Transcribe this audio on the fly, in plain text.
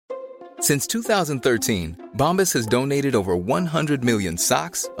Since 2013, Bombas has donated over 100 million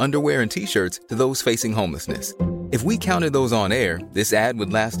socks, underwear, and T-shirts to those facing homelessness. If we counted those on air, this ad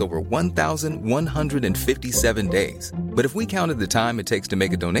would last over 1,157 days. But if we counted the time it takes to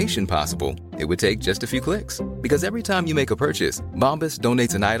make a donation possible, it would take just a few clicks. Because every time you make a purchase, Bombas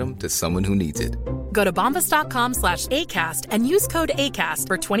donates an item to someone who needs it. Go to bombas.com/ACAST and use code ACAST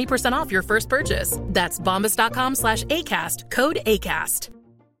for 20% off your first purchase. That's bombas.com/ACAST, code ACAST.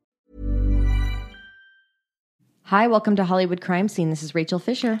 Hi, welcome to Hollywood Crime Scene. This is Rachel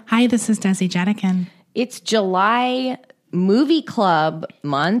Fisher. Hi, this is Desi Jetikin. It's July Movie Club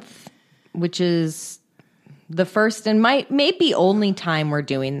month, which is the first and maybe only time we're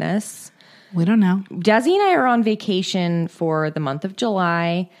doing this. We don't know. Desi and I are on vacation for the month of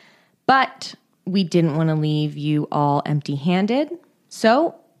July, but we didn't want to leave you all empty-handed.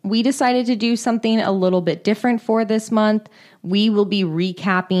 So we decided to do something a little bit different for this month. We will be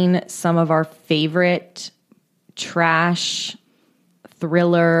recapping some of our favorite trash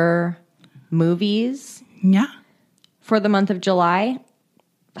thriller movies. Yeah. For the month of July.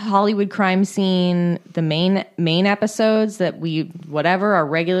 Hollywood Crime Scene, the main episodes that our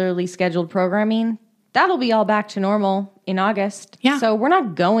regularly scheduled programming, that'll be all back to normal in August. Yeah. So we're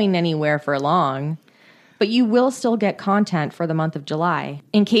not going anywhere for long, but you will still get content for the month of July.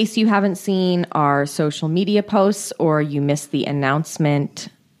 In case you haven't seen our social media posts or you missed the announcement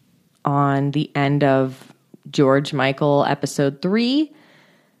on the end of George Michael episode 3,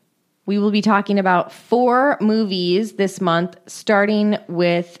 we will be talking about 4 movies this month, starting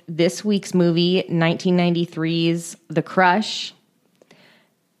with this week's movie, 1993's The Crush.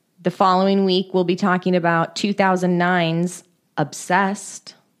 The following week, we'll be talking about 2009's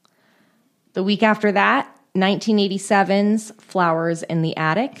Obsessed. The week after that, 1987's Flowers in the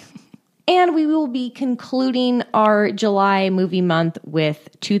Attic. And we will be concluding our July movie month with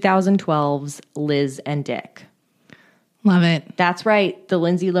 2012's Liz and Dick. Love it. That's right. The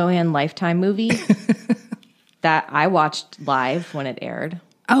Lindsay Lohan Lifetime movie that I watched live when it aired.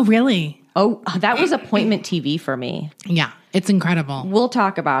 Oh, really? Oh, that was appointment TV for me. Yeah. It's incredible. We'll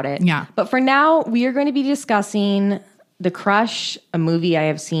talk about it. Yeah. But for now, we are going to be discussing The Crush, a movie I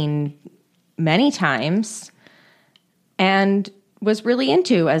have seen many times and was really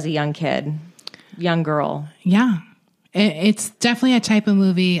into as a young girl. Yeah. It's definitely a type of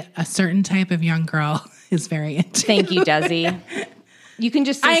movie a certain type of young girl is very into. Thank you, Desi. You can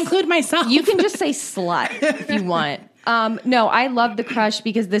just say, I include myself. You can just say slut if you want. No, I love The Crush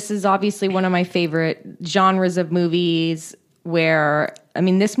because this is obviously one of my favorite genres of movies where,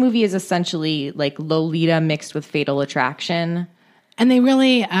 this movie is essentially like Lolita mixed with Fatal Attraction. And they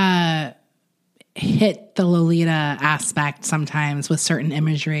really hit the Lolita aspect sometimes with certain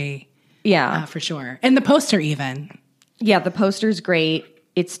imagery. Yeah. For sure. And the poster even. Yeah, the poster's great.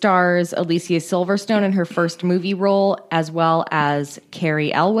 It stars Alicia Silverstone in her first movie role, as well as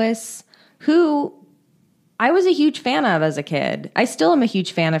Cary Elwes, who I was a huge fan of as a kid. I still am a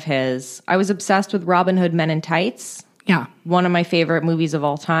huge fan of his. I was obsessed with Robin Hood Men in Tights. Yeah. One of my favorite movies of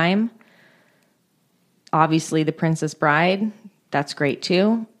all time. Obviously, The Princess Bride. That's great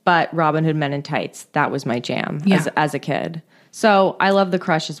too. But Robin Hood Men in Tights, that was my jam as a kid. So I love The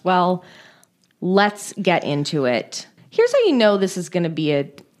Crush as well. Let's get into it. Here's how you know this is going to be a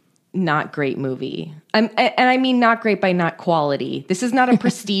not great movie. And I mean not great by not quality. This is not a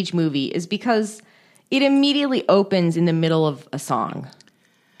prestige movie, is because it immediately opens in the middle of a song.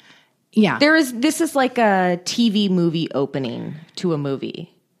 Yeah. This is like a TV movie opening to a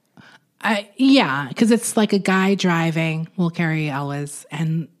movie. Yeah, because it's like a guy driving, Cary Elwes,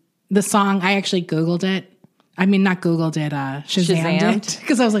 and the song, I actually Googled it. Not Googled it, Shazammed it.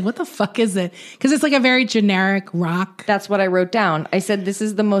 Because I was like, what the fuck is it? Because it's like a very generic rock. That's what I wrote down. I said, this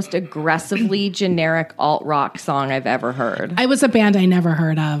is the most aggressively generic alt-rock song I've ever heard. It was a band I never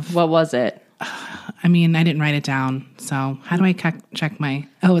heard of. What was it? I didn't write it down. So how do I check my...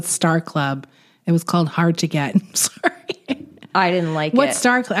 Oh, it's Star Club. It was called Hard to Get. Sorry. I didn't like it. What's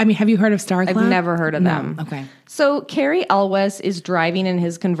Star Club? Have you heard of Star Club? I've never heard of them. Okay. So Cary Elwes is driving in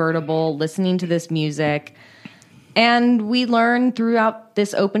his convertible, listening to this music. And we learn throughout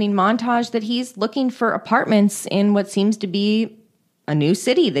this opening montage that he's looking for apartments in what seems to be a new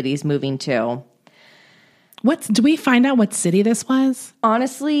city that he's moving to. Do we find out what city this was?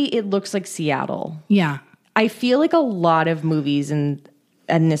 Honestly, it looks like Seattle. Yeah. I feel like a lot of movies in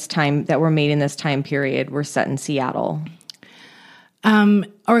this time that were made in this time period were set in Seattle.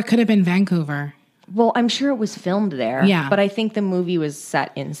 Or it could have been Vancouver. Well, I'm sure it was filmed there. Yeah. But I think the movie was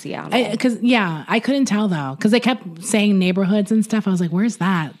set in Seattle. I couldn't tell though. Because they kept saying neighborhoods and stuff. I was like, where's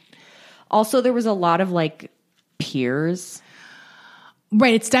that? Also, there was a lot of piers.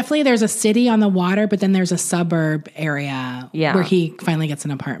 Right. It's definitely, there's a city on the water, but then there's a suburb area where he finally gets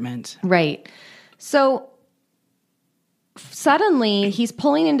an apartment. Right. So suddenly he's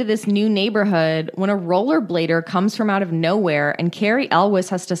pulling into this new neighborhood when a rollerblader comes from out of nowhere and Carrie Elwes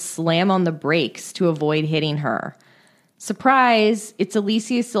has to slam on the brakes to avoid hitting her. Surprise, it's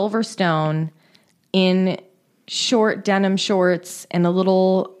Alicia Silverstone in short denim shorts and a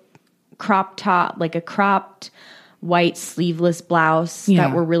little crop top, like a cropped white sleeveless blouse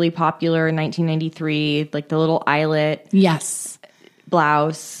that were really popular in 1993, like the little eyelet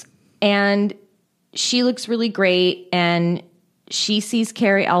blouse. And she looks really great, and she sees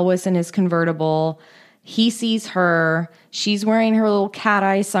Carrie Elwes in his convertible. He sees her. She's wearing her little cat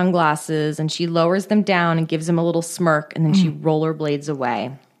eye sunglasses, and she lowers them down and gives him a little smirk, and then she rollerblades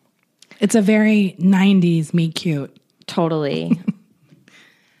away. It's a very 90s meet cute. Totally.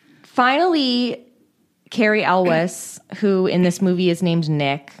 Finally, Carrie Elwes, who in this movie is named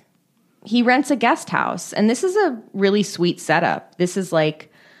Nick, he rents a guest house. And this is a really sweet setup. This is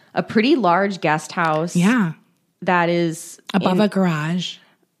like a pretty large guest house. Yeah. That is above a garage.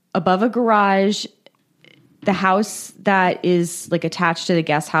 Above a garage. The house that is like attached to the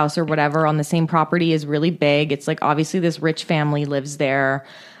guest house or whatever on the same property is really big. It's like obviously this rich family lives there.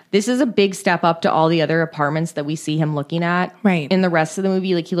 This is a big step up to all the other apartments that we see him looking at. Right. In the rest of the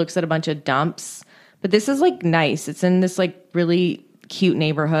movie, like he looks at a bunch of dumps. But this is like nice. It's in this like really cute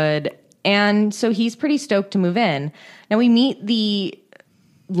neighborhood. And so he's pretty stoked to move in. Now we meet the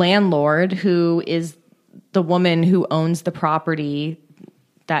landlord, who is the woman who owns the property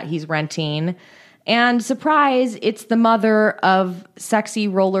that he's renting. And surprise, it's the mother of sexy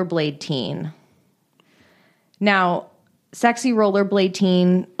rollerblade teen. Now, sexy rollerblade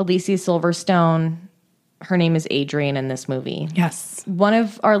teen, Alicia Silverstone, her name is Adrian in this movie. Yes. One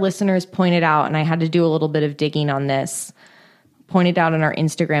of our listeners pointed out, and I had to do a little bit of digging on this, pointed out on our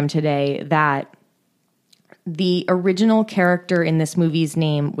Instagram today that the original character in this movie's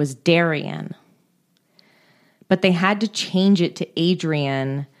name was Darian. But they had to change it to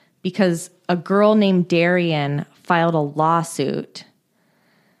Adrian because a girl named Darian filed a lawsuit.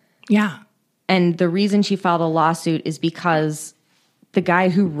 Yeah. And the reason she filed a lawsuit is because the guy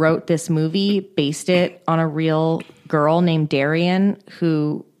who wrote this movie based it on a real girl named Darian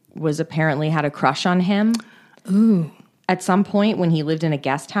who was apparently had a crush on him. Ooh. At some point when he lived in a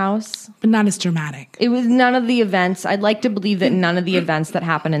guest house. But not as dramatic. It was none of the events. I'd like to believe that none of the events that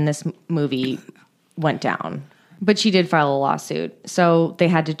happened in this movie went down. But she did file a lawsuit. So they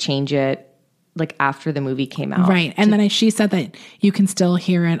had to change it like after the movie came out. Right. And then she said that you can still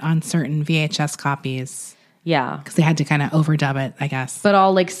hear it on certain VHS copies. Yeah. Because they had to kind of overdub it, I guess. But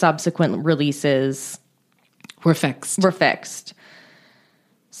all like subsequent releases were fixed.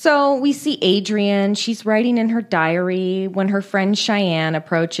 So we see Adrian. She's writing in her diary when her friend Cheyenne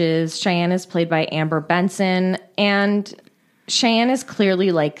approaches. Cheyenne is played by Amber Benson. And Cheyenne is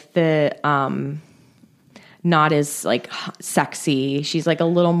clearly like the not as like sexy. She's like a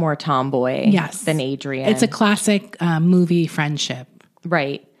little more tomboy than Adrian. It's a classic movie friendship.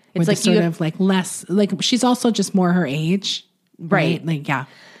 Right. It's like sort of like less, like she's also just more her age. Right. Like, yeah.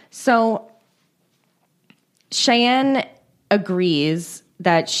 So Cheyenne agrees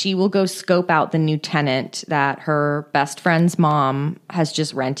that she will go scope out the new tenant that her best friend's mom has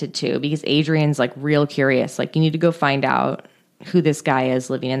just rented to because Adrian's like real curious. Like, you need to go find out who this guy is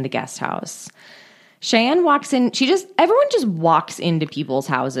living in the guest house. Cheyenne walks in. Everyone just walks into people's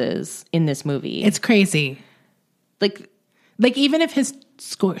houses in this movie. It's crazy. Like even if his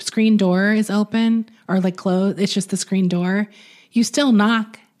screen door is open or like closed, it's just the screen door, you still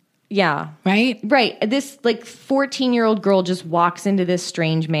knock. Yeah. Right? Right. This like 14-year-old girl just walks into this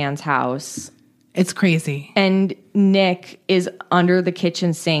strange man's house. It's crazy. And Nick is under the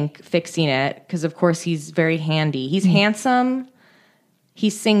kitchen sink fixing it because, of course, he's very handy. He's handsome,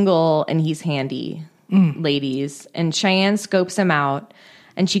 he's single, and he's handy, ladies. And Cheyenne scopes him out,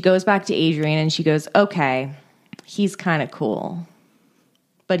 and she goes back to Adrian, and she goes, okay, he's kind of cool.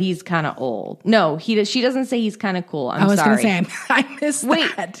 But he's kind of old. No, she doesn't say he's kind of cool. I was going to say, I missed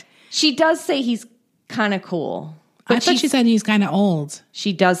Wait, that. She does say he's kind of cool. But I thought she said he's kind of old.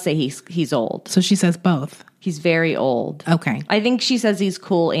 She does say he's old. So she says both. He's very old. Okay. I think she says he's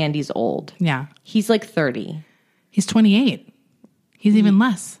cool and he's old. Yeah. He's like 30. He's 28. He's even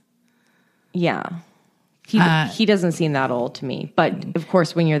less. Yeah. He doesn't seem that old to me. But, of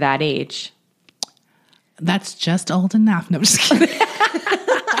course, when you're that age. That's just old enough. No, I'm just kidding.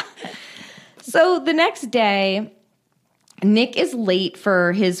 So the next day, Nick is late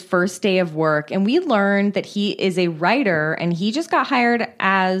for his first day of work, and we learned that he is a writer, and he just got hired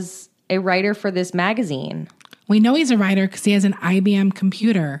as a writer for this magazine. We know he's a writer because he has an IBM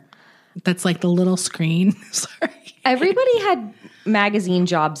computer that's like the little screen. Sorry. Everybody had magazine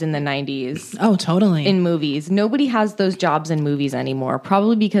jobs in the 90s. Oh, totally. In movies. Nobody has those jobs in movies anymore,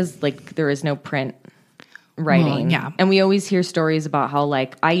 probably because like there is no print writing. Well, yeah. And we always hear stories about how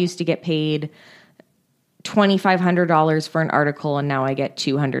like I used to get paid $2,500 for an article and now I get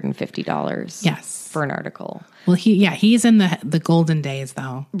 $250 yes. for an article. Well, he's in the golden days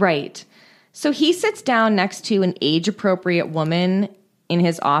though. Right. So he sits down next to an age-appropriate woman in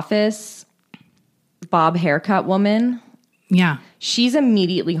his office, bob haircut woman. Yeah. She's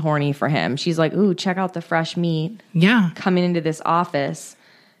immediately horny for him. She's like, ooh, check out the fresh meat. Yeah. Coming into this office.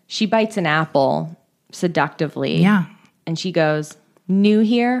 She bites an apple seductively. Yeah. And she goes, new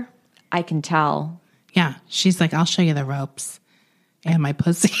here? I can tell. Yeah. She's like, I'll show you the ropes and my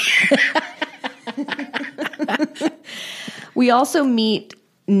pussy. We also meet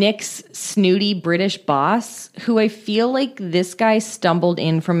Nick's snooty British boss, who I feel like this guy stumbled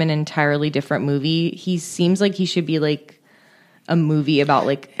in from an entirely different movie. He seems like he should be like a movie about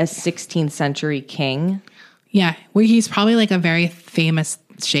like a 16th century king. Yeah. Where he's probably like a very famous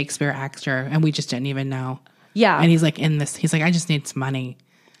Shakespeare actor and we just didn't even know. Yeah. And he's like in this, he's like, I just need some money.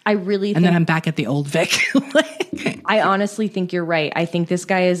 I really think. And then I'm back at the old Vic. I honestly think you're right. I think this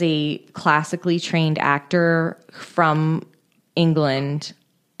guy is a classically trained actor from England,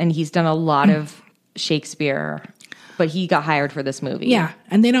 and he's done a lot of Shakespeare, but he got hired for this movie. Yeah,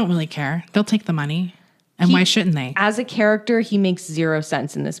 and they don't really care. They'll take the money. And why shouldn't they? As a character, he makes zero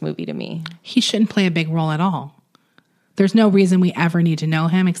sense in this movie to me. He shouldn't play a big role at all. There's no reason we ever need to know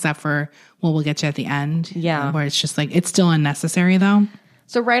him except for, well, we'll get to at the end. Yeah. Where it's just like, it's still unnecessary though.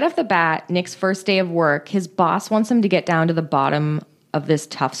 So right off the bat, Nick's first day of work, his boss wants him to get down to the bottom of this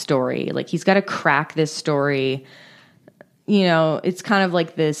tough story. Like he's got to crack this story. You know, it's kind of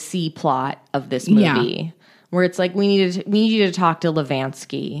like the C plot of this movie, where it's like we need you to talk to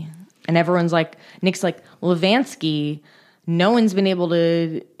Levansky, and everyone's like, Nick's like, Levansky, no one's been able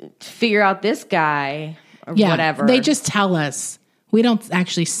to figure out this guy or whatever. They just tell us. We don't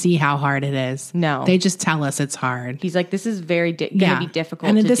actually see how hard it is. No, they just tell us it's hard. He's like, this is very going to be difficult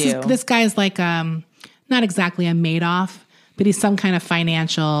and to do. This guy's like not exactly a Madoff, but he's some kind of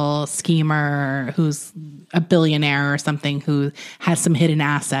financial schemer who's a billionaire or something who has some hidden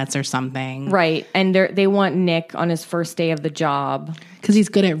assets or something. Right. And they want Nick on his first day of the job. Because he's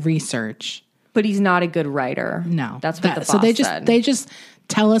good at research. But he's not a good writer. No. That's what the boss said. They just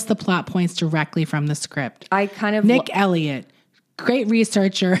tell us the plot points directly from the script. Nick Elliott, great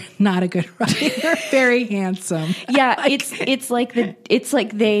researcher, not a good writer, very handsome. Yeah, it's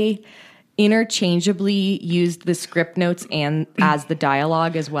like they interchangeably used the script notes and as the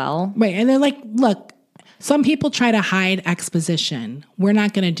dialogue as well. Right, and they're like, look, some people try to hide exposition. We're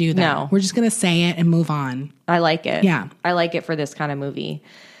not going to do that. No. We're just going to say it and move on. I like it. Yeah. I like it for this kind of movie.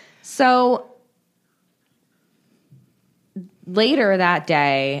 So later that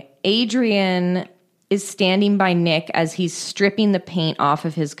day, Adrian is standing by Nick as he's stripping the paint off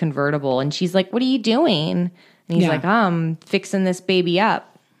of his convertible. And she's like, what are you doing? And he's like, I'm fixing this baby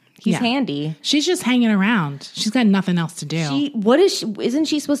up. He's handy. She's just hanging around. She's got nothing else to do. Isn't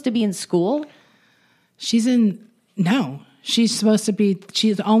she supposed to be in school? She's only supposed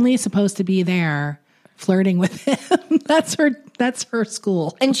to be there flirting with him. That's her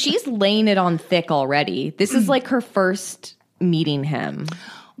school. And she's laying it on thick already. This is like her first meeting him.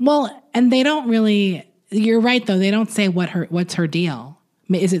 Well, and they don't really, you're right though, they don't say what's her deal.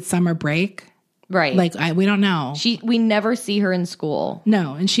 Is it summer break? Right. Like we don't know. We never see her in school.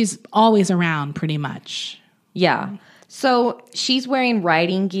 No, and she's always around pretty much. Yeah. So she's wearing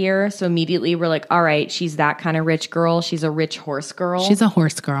riding gear. So immediately we're like, all right, she's that kind of rich girl. She's a rich horse girl. She's a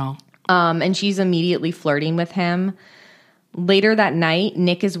horse girl. And she's immediately flirting with him. Later that night,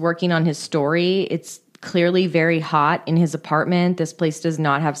 Nick is working on his story. It's clearly very hot in his apartment. This place does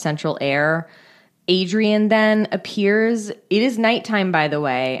not have central air. Adrian then appears. It is nighttime, by the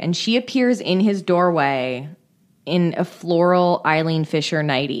way, and she appears in his doorway in a floral Eileen Fisher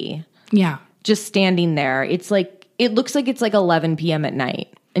nightie. Yeah. Just standing there. It looks like it's like 11 p.m. at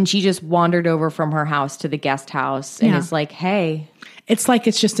night. And she just wandered over from her house to the guest house and is like, hey. It's like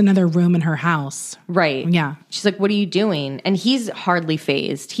it's just another room in her house. Right. Yeah. She's like, what are you doing? And he's hardly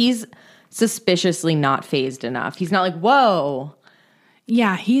fazed. He's suspiciously not fazed enough. He's not like, whoa.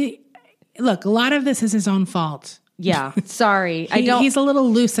 Yeah, look, a lot of this is his own fault. Yeah, sorry. He's a little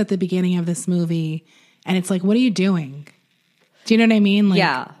loose at the beginning of this movie, and it's like, what are you doing? Do you know what I mean? Like,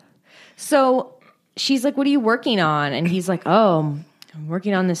 yeah. So she's like, what are you working on? And he's like, oh, I'm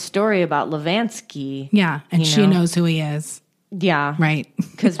working on this story about Levansky. Yeah, and she knows who he is. Yeah. Right.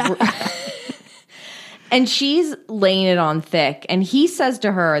 Because And she's laying it on thick. And he says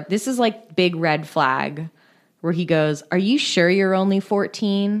to her, this is like big red flag, where he goes, "Are you sure you're only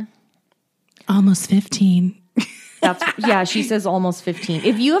 14? Almost 15. Yeah, she says almost 15.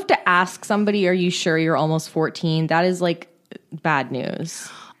 If you have to ask somebody, "Are you sure you're almost 14? That is like bad news.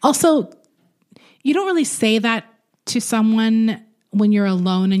 Also, you don't really say that to someone when you're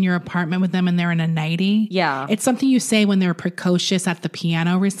alone in your apartment with them and they're in a nightie. Yeah. It's something you say when they're precocious at the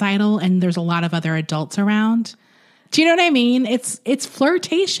piano recital and there's a lot of other adults around. Do you know what I mean? It's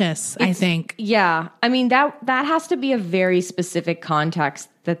flirtatious, I think. Yeah. I mean, that has to be a very specific context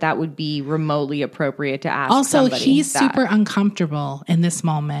that would be remotely appropriate to ask Also, somebody he's that. super uncomfortable in this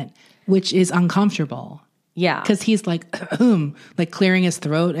moment, which is uncomfortable. Yeah. Because he's like clearing his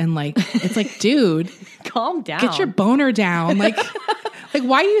throat and like, it's like, dude, calm down. get your boner down. Like,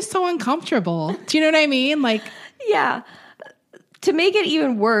 why are you so uncomfortable? Do you know what I mean? Like, yeah. To make it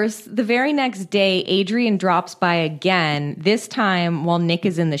even worse, the very next day, Adrian drops by again, this time while Nick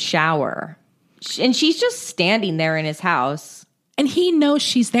is in the shower. And she's just standing there in his house. and he knows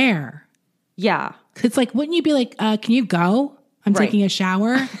she's there. Yeah. It's like, wouldn't you be like, can you go? I'm Right. taking a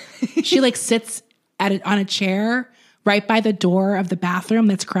shower. She like sits on a chair right by the door of the bathroom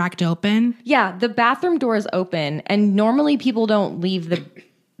that's cracked open. Yeah, the bathroom door is open, and normally people don't leave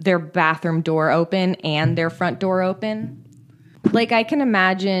their bathroom door open and their front door open. Like, I can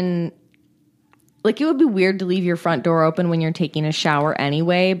imagine, like, it would be weird to leave your front door open when you're taking a shower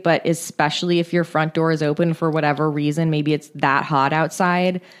anyway, but especially if your front door is open for whatever reason, maybe it's that hot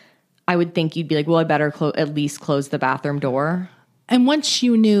outside, I would think you'd be like, well, I better at least close the bathroom door. And once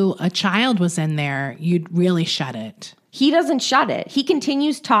you knew a child was in there, you'd really shut it. He doesn't shut it. He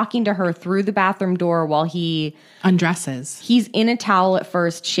continues talking to her through the bathroom door while Undresses. he's in a towel at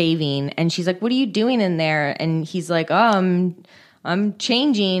first shaving, and she's like, "What are you doing in there?" And he's like, I'm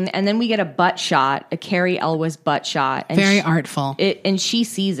changing." And then we get a butt shot, a Carrie Elwes butt shot. And Very artful. and she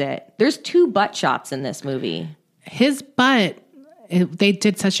sees it. There's 2 butt shots in this movie. His butt, they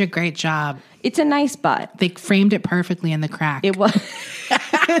did such a great job. It's a nice butt. They framed it perfectly in the crack. It was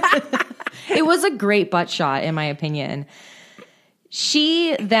It was a great butt shot, in my opinion.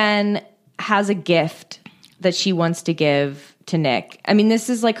 She then has a gift that she wants to give to Nick. I mean, this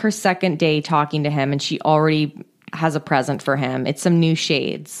is like her second day talking to him, and she already has a present for him. It's some new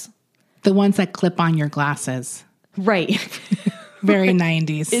shades. The ones that clip on your glasses. Right. Very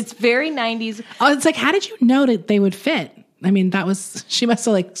 90s. It's very 90s. Oh, it's like, how did you know that they would fit? I mean, she must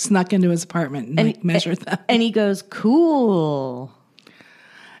have like snuck into his apartment and like measured them. And he goes, "Cool."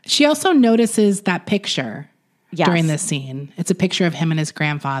 She also notices that picture Yes. during this scene. It's a picture of him and his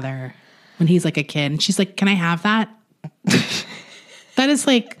grandfather when he's like a kid. And she's like, "Can I have that?" That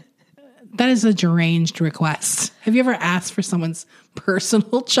is a deranged request. Have you ever asked for someone's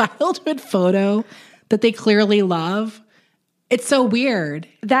personal childhood photo that they clearly love? It's so weird.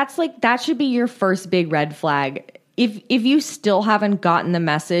 That should be your first big red flag. If you still haven't gotten the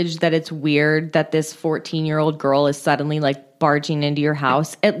message that it's weird that this 14-year-old girl is suddenly like barging into your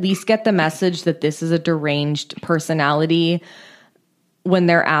house, at least get the message that this is a deranged personality when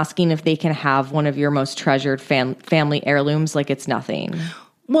they're asking if they can have one of your most treasured family heirlooms like it's nothing.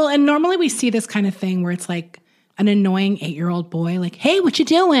 Well, and normally we see this kind of thing where it's like an annoying 8-year-old boy, like, "Hey, what you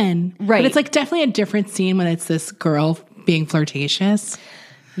doing?" Right. But it's like definitely a different scene when it's this girl being flirtatious.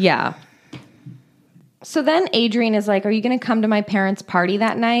 Yeah. So then Adrian is like, "Are you going to come to my parents' party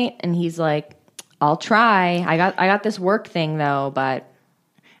that night?" And he's like, "I'll try. I got this work thing though, but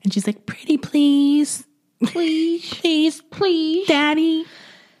And she's like, "Pretty please. Please, Daddy."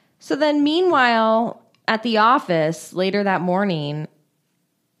 So then meanwhile, at the office later that morning,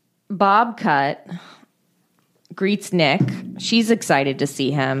 Bob Cut greets Nick. She's excited to see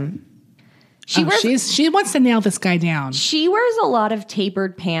him. She wants to nail this guy down. She wears a lot of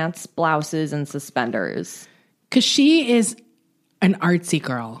tapered pants, blouses, and suspenders. Because she is an artsy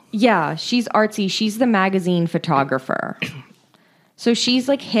girl. Yeah, she's artsy. She's the magazine photographer. So she's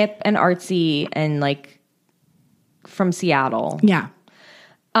like hip and artsy and like from Seattle. Yeah.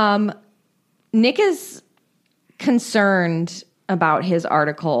 Nick is concerned about his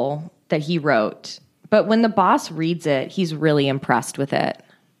article that he wrote, but when the boss reads it, he's really impressed with it.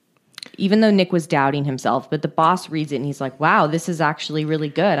 Even though Nick was doubting himself, but the boss reads it and he's like, "Wow, this is actually really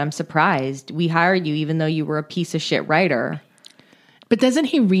good. I'm surprised. We hired you even though you were a piece of shit writer." But doesn't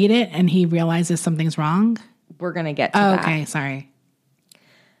he read it and he realizes something's wrong? We're going to get to that. Okay, sorry.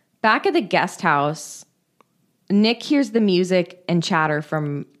 Back at the guest house, Nick hears the music and chatter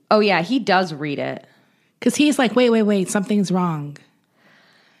from... Oh, yeah, he does read it. Because he's like, wait, something's wrong.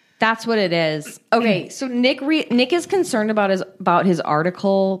 That's what it is. Okay, so Nick is concerned about his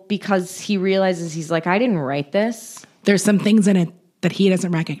article because he realizes he's like, I didn't write this. There's some things in it that he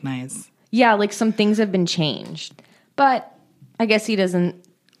doesn't recognize. Yeah, like some things have been changed. But I guess he doesn't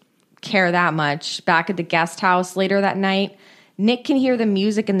care that much. Back at the guest house later that night, Nick can hear the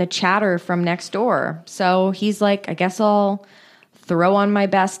music and the chatter from next door. So he's like, I guess I'll throw on my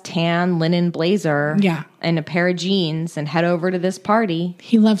best tan linen blazer and a pair of jeans and head over to this party.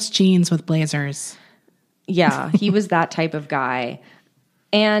 He loves jeans with blazers. Yeah, he was that type of guy.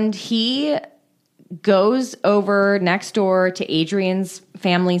 And he goes over next door to Adrian's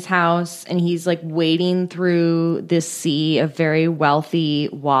family's house, and he's like wading through this sea of very wealthy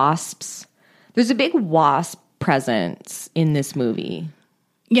wasps. There's a big wasp presence in this movie.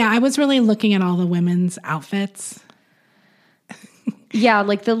 Yeah, I was really looking at all the women's outfits. Yeah,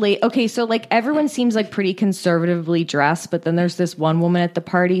 like so like everyone seems like pretty conservatively dressed, but then there's this one woman at the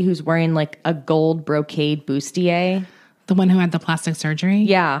party who's wearing like a gold brocade bustier. The one who had the plastic surgery?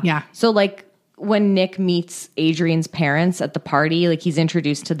 Yeah. Yeah. So like when Nick meets Adrian's parents at the party, like he's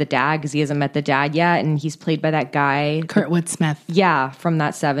introduced to the dad because he hasn't met the dad yet, and he's played by that guy. Kurtwood Smith. Yeah, from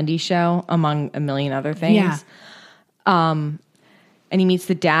that 70s show, among a million other things. Yeah. And he meets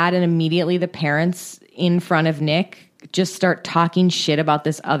the dad, and immediately the parents in front of Nick just start talking shit about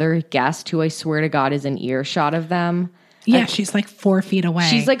this other guest who I swear to God is an earshot of them. Yeah, she's like 4 feet away.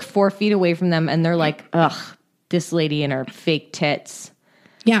 She's like 4 feet away from them, and they're like, ugh, this lady and her fake tits.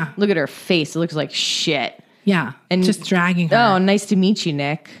 Yeah. Look at her face. It looks like shit. Yeah. And just dragging her. Oh, nice to meet you,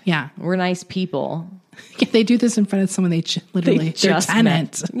 Nick. Yeah. We're nice people. Yeah, they do this in front of someone they their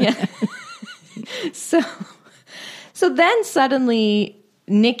tenant. Yeah. So then suddenly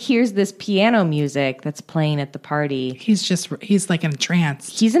Nick hears this piano music that's playing at the party. He's like in a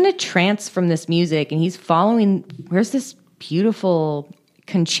trance. He's in a trance from this music, and he's following, where's this beautiful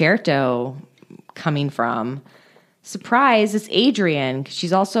concerto coming from? Surprise, it's Adrian.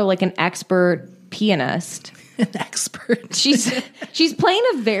 She's also like an expert pianist. An expert. She's playing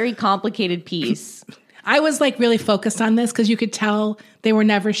a very complicated piece. I was like really focused on this because you could tell they were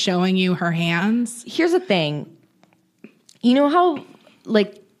never showing you her hands. Here's the thing. You know how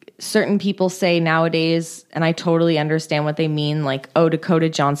like certain people say nowadays, and I totally understand what they mean, like, oh, Dakota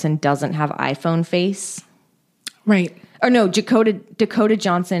Johnson doesn't have iPhone face? Right. Or no, Dakota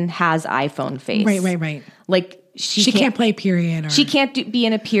Johnson has iPhone face. Right. Like she can't play period. Or... She can't be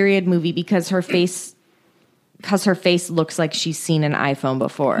in a period movie because her face looks like she's seen an iPhone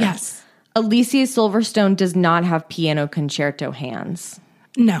before. Yes. Alicia Silverstone does not have piano concerto hands.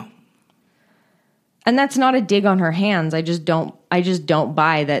 No. And that's not a dig on her hands. I just don't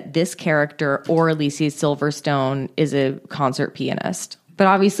buy that this character or Alicia Silverstone is a concert pianist. But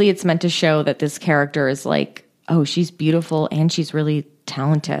obviously it's meant to show that this character is like, oh, she's beautiful and she's really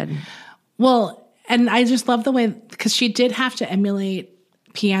talented. Well, and I just love the way, because she did have to emulate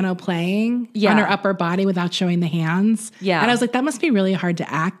piano playing on her upper body without showing the hands. Yeah. And I was like, that must be really hard to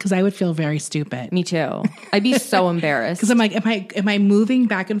act because I would feel very stupid. Me too. I'd be so embarrassed. Because I'm like, am I moving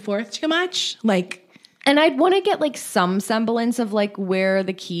back and forth too much? Like, and I'd want to get like some semblance of like where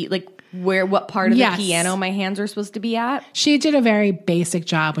the key, like what part of the piano my hands are supposed to be at. She did a very basic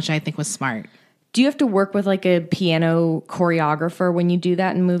job, which I think was smart. Do you have to work with like a piano choreographer when you do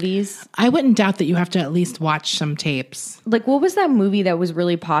that in movies? I wouldn't doubt that you have to at least watch some tapes. Like, what was that movie that was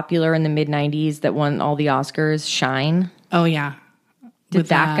really popular in the mid-90s that won all the Oscars? Shine? Oh, yeah. Did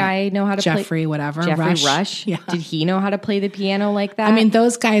that guy know how to play? Jeffrey Rush? Yeah. Did he know how to play the piano like that? I mean,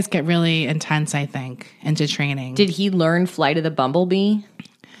 those guys get really intense, I think, into training. Did he learn Flight of the Bumblebee?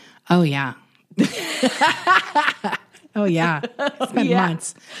 Oh, yeah. Oh, yeah. Spent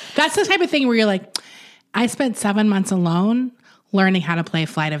months. That's the type of thing where you're like, I spent 7 months alone learning how to play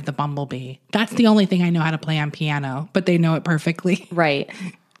Flight of the Bumblebee. That's the only thing I know how to play on piano, but they know it perfectly. Right.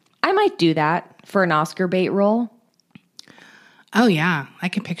 I might do that for an Oscar bait role. Oh, yeah. I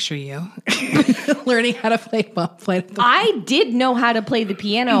can picture you learning how to play Flight of the Bumblebee. I did know how to play the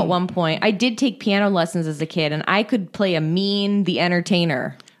piano at one point. I did take piano lessons as a kid, and I could play the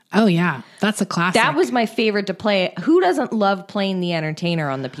Entertainer. Oh, yeah. That's a classic. That was my favorite to play. Who doesn't love playing the Entertainer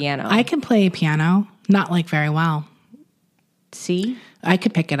on the piano? I can play piano, not like very well. See? I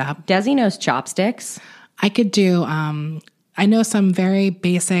could pick it up. Desi knows chopsticks. I could do, I know some very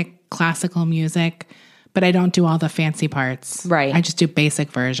basic classical music, but I don't do all the fancy parts. Right. I just do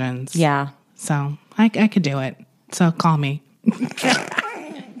basic versions. Yeah. So I could do it. So call me.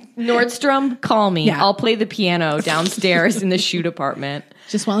 Nordstrom, call me. Yeah. I'll play the piano downstairs in the shoe department.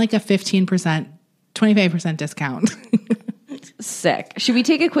 Just want like a 15%, 25% discount. Sick. Should we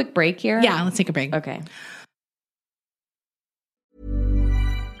take a quick break here? Yeah, let's take a break. Okay.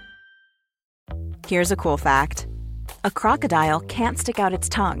 Here's a cool fact. A crocodile can't stick out its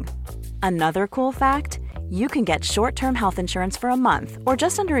tongue. Another cool fact, you can get short-term health insurance for a month or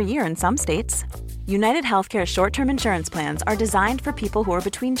just under a year in some states. United Healthcare short-term insurance plans are designed for people who are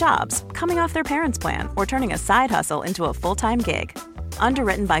between jobs, coming off their parents' plan, or turning a side hustle into a full-time gig.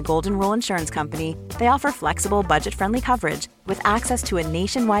 Underwritten by Golden Rule Insurance Company, they offer flexible, budget-friendly coverage with access to a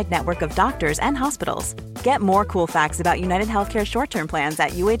nationwide network of doctors and hospitals. Get more cool facts about United Healthcare short-term plans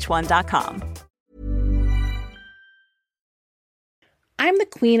at uh1.com. I'm the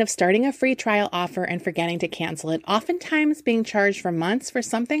queen of starting a free trial offer and forgetting to cancel it, oftentimes being charged for months for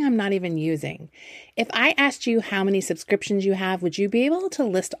something I'm not even using. If I asked you how many subscriptions you have, would you be able to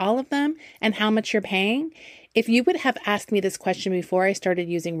list all of them and how much you're paying? If you would have asked me this question before I started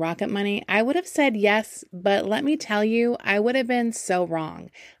using Rocket Money, I would have said yes, but let me tell you, I would have been so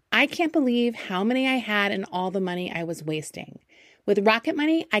wrong. I can't believe how many I had and all the money I was wasting. With Rocket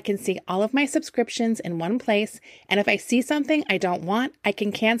Money, I can see all of my subscriptions in one place, and if I see something I don't want, I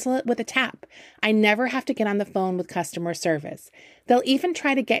can cancel it with a tap. I never have to get on the phone with customer service. They'll even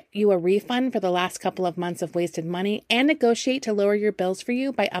try to get you a refund for the last couple of months of wasted money and negotiate to lower your bills for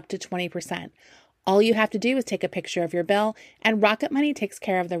you by up to 20%. All you have to do is take a picture of your bill, and Rocket Money takes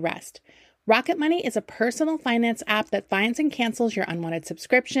care of the rest. Rocket Money is a personal finance app that finds and cancels your unwanted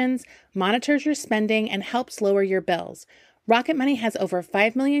subscriptions, monitors your spending, and helps lower your bills. Rocket Money has over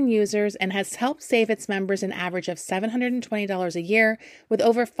 5 million users and has helped save its members an average of $720 a year with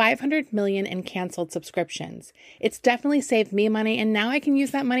over 500 million in canceled subscriptions. It's definitely saved me money, and now I can use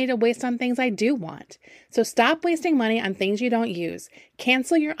that money to waste on things I do want. So stop wasting money on things you don't use.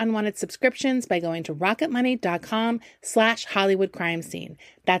 Cancel your unwanted subscriptions by going to rocketmoney.com/Hollywood crime scene.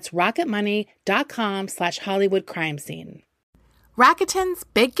 That's rocketmoney.com/Hollywood crime scene. Rakuten's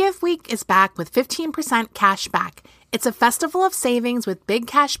Big Give Week is back with 15% cash back. It's a festival of savings with big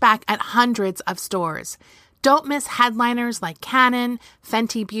cash back at hundreds of stores. Don't miss headliners like Canon,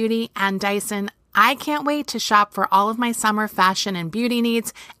 Fenty Beauty, and Dyson. I can't wait to shop for all of my summer fashion and beauty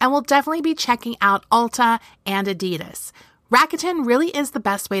needs, and will definitely be checking out Ulta and Adidas. Rakuten really is the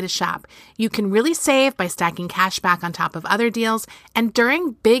best way to shop. You can really save by stacking cash back on top of other deals, and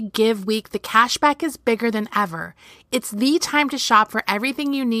during Big Give Week, the cash back is bigger than ever. It's the time to shop for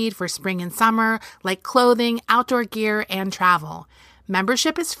everything you need for spring and summer, like clothing, outdoor gear, and travel.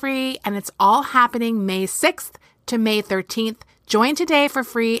 Membership is free, and it's all happening May 6th to May 13th. Join today for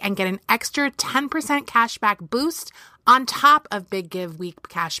free and get an extra 10% cashback boost on top of Big Give Week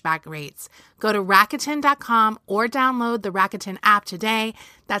cashback rates. Go to Rakuten.com or download the Rakuten app today.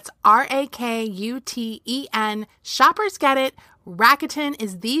 That's Rakuten. Shoppers get it. Rakuten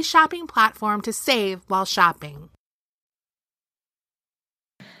is the shopping platform to save while shopping.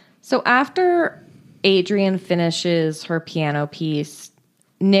 So after Adrienne finishes her piano piece,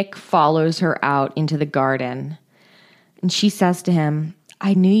 Nick follows her out into the garden. And she says to him,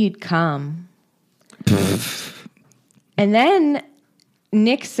 "I knew you'd come." And then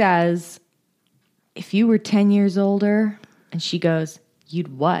Nick says, "If you were 10 years older," and she goes,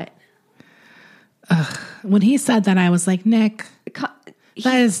 "You'd what?" When he said that, I was like, Nick,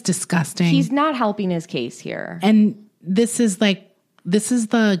 that is disgusting. He's not helping his case here. And this is the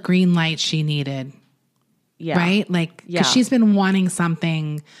green light she needed. Yeah. Right? Like, because she's been wanting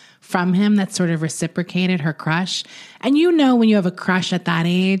something from him that sort of reciprocated her crush. And you know, when you have a crush at that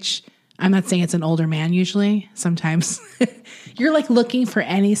age, I'm not saying it's an older man usually. Sometimes you're like looking for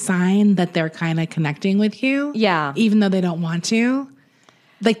any sign that they're kind of connecting with you. Yeah. Even though they don't want to.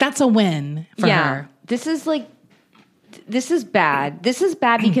 Like, that's a win for her. This is bad. This is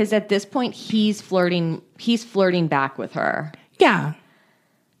bad because at this point he's flirting back with her. Yeah.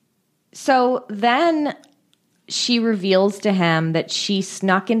 So then she reveals to him that she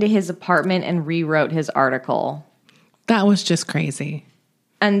snuck into his apartment and rewrote his article. That was just crazy.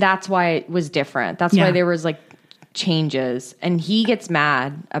 And that's why it was different. That's why there was like changes. And he gets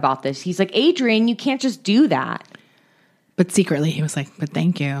mad about this. He's like, "Adrienne, you can't just do that." But secretly he was like, "But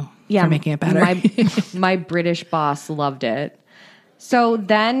thank you for making it better." My British boss loved it. So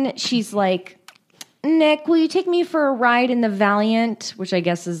then she's like, "Nick, will you take me for a ride in the Valiant?" Which I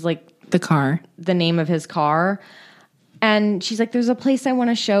guess is like the car, the name of his car. And she's like, "There's a place I want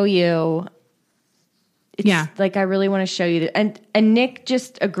to show you." It's like, I really want to show you. And Nick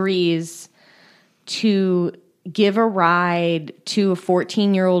just agrees to give a ride to a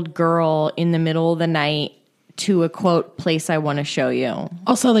 14-year-old girl in the middle of the night to a, quote, place I want to show you.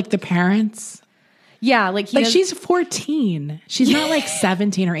 Also, like, the parents. Yeah. Like she's 14. She's not like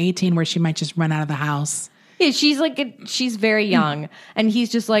 17 or 18 where she might just run out of the house. Yeah, she's very young. And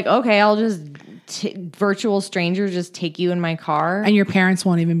he's just like, "Okay, I'll just virtual strangers just take you in my car. And your parents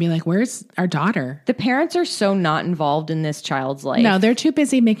won't even be like, where's our daughter? The parents are so not involved in this child's life. No, they're too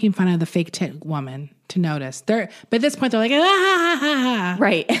busy making fun of the fake tit woman to notice. But at this point, they're like, ah.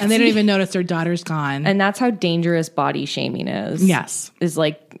 Right. And they don't even notice their daughter's gone. And that's how dangerous body shaming is. Yes. Is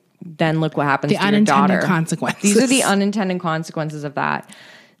like, then look what happens The to your daughter. unintended consequences. These are the unintended consequences of that.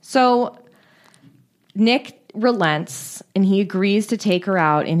 So Nick relents and he agrees to take her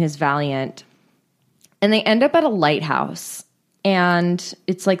out in his Valiant. And they end up at a lighthouse. And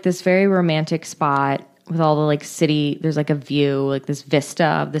it's like this very romantic spot with all the like city. There's like a view, like this vista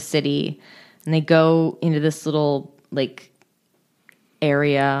of the city. And they go into this little like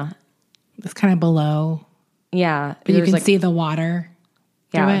area. It's kind of below. Yeah. But you can like, see the water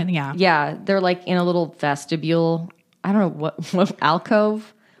through it. Yeah. Yeah. They're like in a little vestibule. I don't know what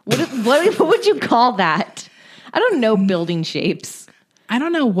alcove. What would you call that? I don't know building shapes. I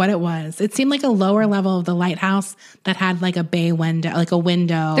don't know what it was. It seemed like a lower level of the lighthouse that had like a bay window, like a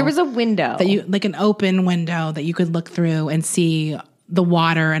window. There was a window. like an open window that you could look through and see the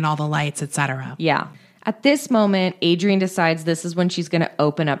water and all the lights, etc. Yeah. At this moment, Adrian decides this is when she's going to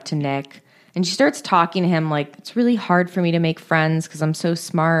open up to Nick. And she starts talking to him like, it's really hard for me to make friends because I'm so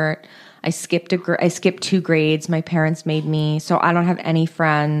smart. I skipped 2 grades. My parents made me. So I don't have any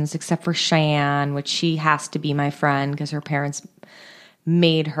friends except for Cheyenne, which she has to be my friend because her parents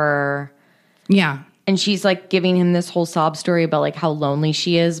made her. Yeah. And she's like giving him this whole sob story about like how lonely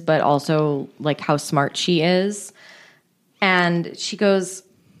she is, but also like how smart she is. And she goes,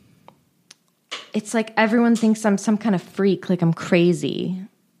 it's like everyone thinks I'm some kind of freak, like I'm crazy.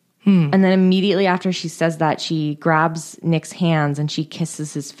 And then immediately after she says that, she grabs Nick's hands and she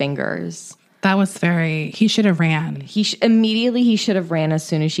kisses his fingers. That was he should have ran. Immediately he should have ran as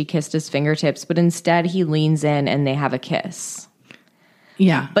soon as she kissed his fingertips, but instead he leans in and they have a kiss.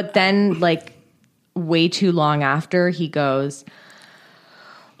 Yeah. But then like way too long after, he goes,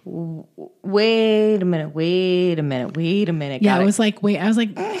 wait a minute. Yeah, I was like,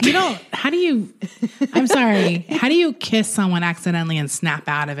 I'm sorry, how do you kiss someone accidentally and snap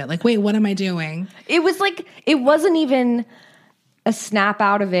out of it? Like, wait, what am I doing? It was like, it wasn't even a snap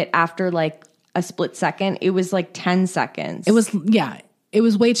out of it after like a split second. It was like 10 seconds. It was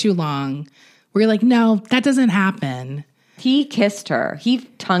way too long. Where you're like, no, that doesn't happen. He kissed her. He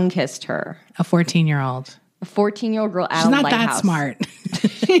tongue kissed her. A 14-year-old. A 14-year-old girl at She's a not lighthouse. that smart.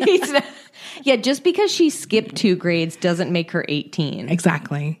 Yeah, just because she skipped 2 grades doesn't make her 18.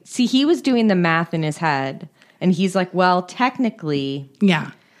 Exactly. See, he was doing the math in his head, and he's like, well, technically...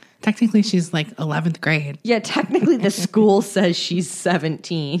 Yeah. Technically, she's like 11th grade. Yeah, technically the school says she's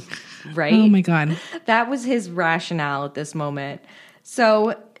 17, right? Oh, my God. That was his rationale at this moment.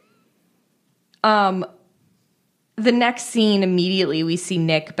 So, the next scene, immediately, we see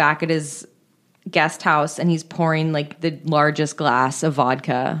Nick back at his guest house, and he's pouring, like, the largest glass of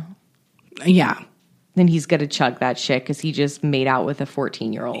vodka. Yeah. Then he's going to chug that shit because he just made out with a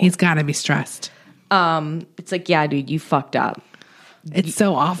 14-year-old. He's got to be stressed. It's like, yeah, dude, you fucked up. It's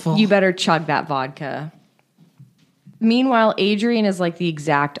so awful. You better chug that vodka. Meanwhile, Adrian is like the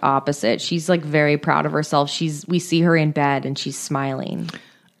exact opposite. She's like very proud of herself. We see her in bed and she's smiling.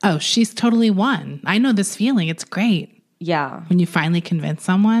 Oh, she's totally won. I know this feeling. It's great. Yeah. When you finally convince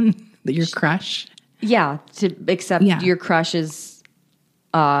someone that your crush. Yeah. To accept your crush is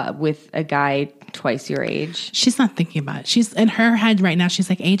with a guy twice your age. She's not thinking about it. She's in her head right now. She's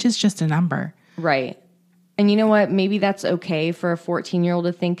like, age is just a number. Right. And you know what? Maybe that's okay for a 14-year-old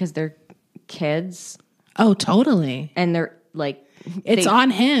to think because they're kids. Oh, totally. And they're like... It's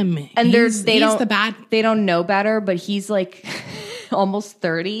on him. And he's the bad... They don't know better, but he's like almost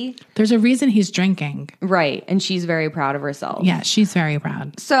 30. There's a reason he's drinking. Right. And she's very proud of herself. Yeah, she's very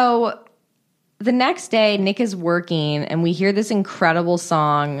proud. So the next day, Nick is working and we hear this incredible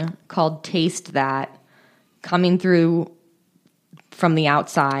song called Taste That coming through from the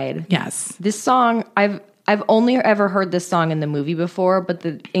outside. Yes. This song, I've only ever heard this song in the movie before, but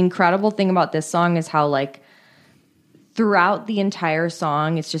the incredible thing about this song is how like throughout the entire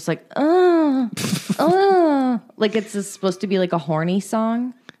song, it's just like, like it's supposed to be like a horny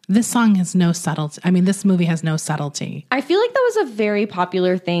song. This song has no subtlety. I mean, this movie has no subtlety. I feel like that was a very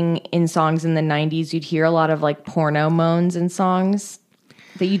popular thing in songs in the 90s. You'd hear a lot of like porno moans in songs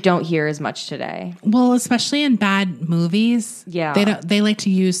that you don't hear as much today. Well, especially in bad movies. Yeah. They like to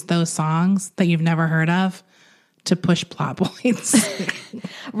use those songs that you've never heard of to push plot points.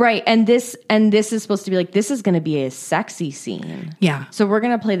 Right. And this is supposed to be like, this is going to be a sexy scene. Yeah. So we're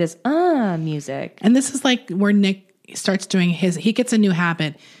going to play this music. And this is like where Nick starts doing he gets a new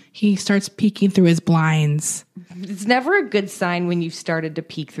habit. he starts peeking through his blinds. It's never a good sign when you've started to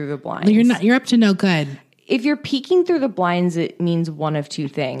peek through the blinds. You're up to no good. If you're peeking through the blinds, it means one of two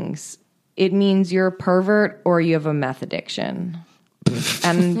things. It means you're a pervert or you have a meth addiction.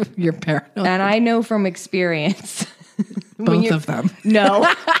 And you're paranoid. And I know from experience. Both of them.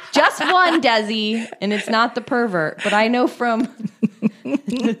 No, just one, Desi, and it's not the pervert. But I know from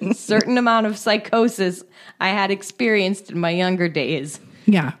a certain amount of psychosis I had experienced in my younger days.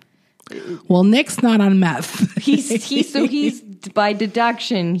 Yeah. Well, Nick's not on meth. He's by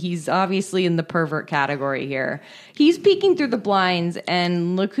deduction, he's obviously in the pervert category here. He's peeking through the blinds,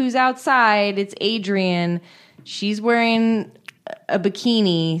 and look who's outside. It's Adrian. She's wearing a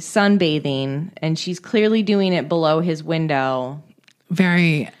bikini, sunbathing, and she's clearly doing it below his window.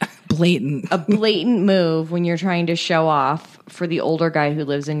 Very blatant. A blatant move when you're trying to show off for the older guy who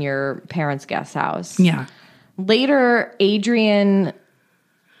lives in your parents' guest house. Yeah. Later, Adrian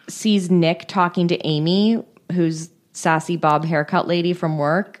sees Nick talking to Amy, who's sassy bob haircut lady from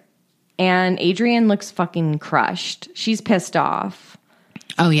work, and Adrian looks fucking crushed. She's pissed off.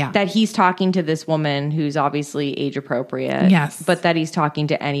 Oh, yeah. That he's talking to this woman who's obviously age appropriate. Yes. But that he's talking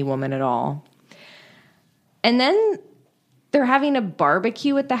to any woman at all. And then they're having a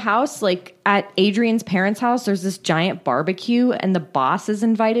barbecue at the house. Like at Adrian's parents' house, there's this giant barbecue and the boss is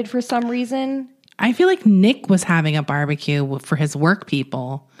invited for some reason. I feel like Nick was having a barbecue for his work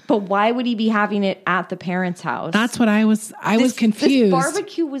people. But why would he be having it at the parents' house? That's what I was confused. This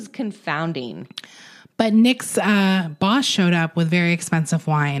barbecue was confounding. But Nick's boss showed up with very expensive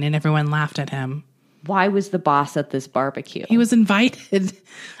wine and everyone laughed at him. Why was the boss at this barbecue? He was invited.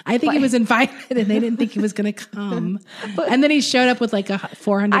 I think he was invited and they didn't think he was going to come. And then he showed up with like a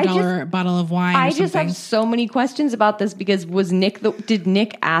 $400 bottle of wine. I just have so many questions about this because did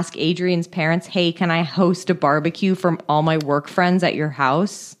Nick ask Adrian's parents, hey, can I host a barbecue from all my work friends at your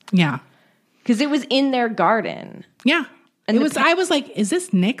house? Yeah. Because it was in their garden. Yeah. And I was like, is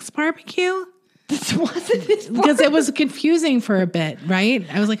this Nick's barbecue? This wasn't his barbecue. Because it was confusing for a bit, right?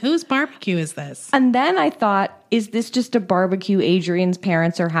 I was like, whose barbecue is this? And then I thought, is this just a barbecue Adrian's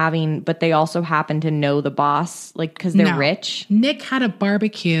parents are having, but they also happen to know the boss, like, because they're rich? Nick had a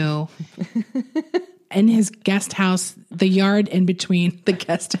barbecue in his guest house, the yard in between the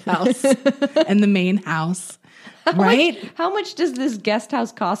guest house and the main house, right? How much does this guest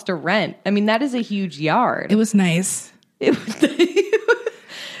house cost to rent? I mean, that is a huge yard. It was nice.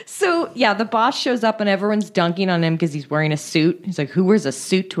 So, yeah, the boss shows up and everyone's dunking on him because he's wearing a suit. He's like, who wears a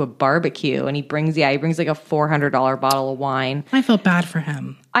suit to a barbecue? And he brings like a $400 bottle of wine. I felt bad for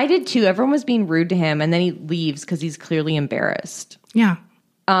him. I did too. Everyone was being rude to him. And then he leaves because he's clearly embarrassed. Yeah.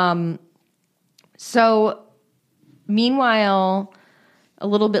 So, meanwhile, a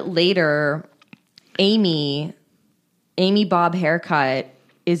little bit later, Amy Bob Haircut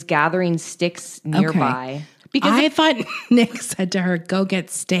is gathering sticks nearby. Okay. Because I thought Nick said to her, go get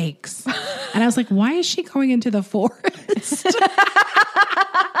steaks. And I was like, why is she going into the forest?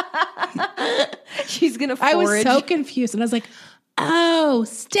 She's going to forage. I was so confused. And I was like, oh,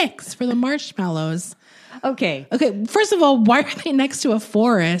 sticks for the marshmallows. Okay. First of all, why are they next to a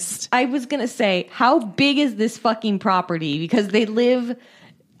forest? I was going to say, how big is this fucking property? Because they live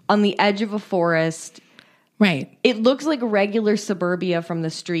on the edge of a forest. Right. It looks like regular suburbia from the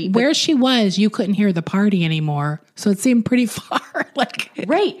street. Where she was, you couldn't hear the party anymore. So it seemed pretty far.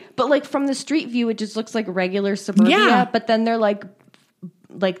 Right. But like from the street view, it just looks like regular suburbia. Yeah. But then they're like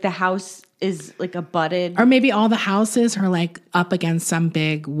the house is like abutted. Or maybe all the houses are like up against some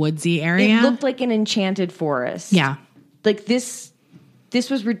big woodsy area. It looked like an enchanted forest. Yeah. Like this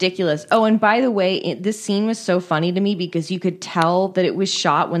was ridiculous. Oh, and by the way, this scene was so funny to me because you could tell that it was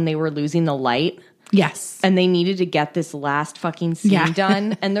shot when they were losing the light. Yes. And they needed to get this last fucking scene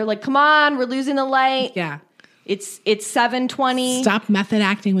done. And they're like, come on, we're losing the light. Yeah. It's 7:20. Stop method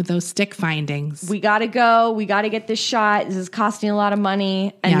acting with those stick findings. We got to go. We got to get this shot. This is costing a lot of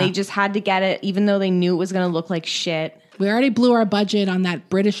money. And they just had to get it, even though they knew it was going to look like shit. We already blew our budget on that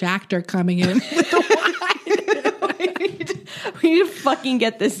British actor coming in with the wine. We need to fucking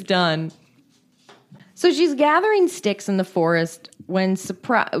get this done. So she's gathering sticks in the forest when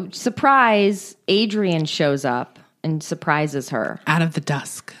surprise, Adrian shows up and surprises her. Out of the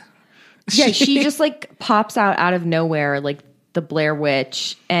dusk. Yeah, she just like pops out of nowhere like the Blair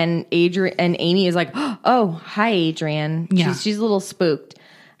Witch. And Amy is like, oh, hi, Adrian. Yeah. She's a little spooked.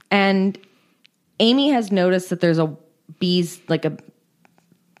 And Amy has noticed that there's a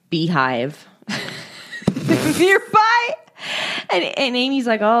beehive nearby. And Amy's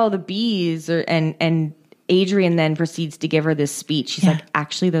like, oh, the bees. And Adrian then proceeds to give her this speech. She's like,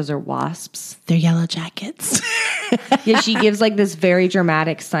 actually, those are wasps. They're yellow jackets. Yeah, she gives like this very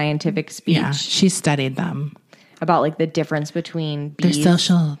dramatic scientific speech. Yeah, she studied them. About like the difference between bees. They're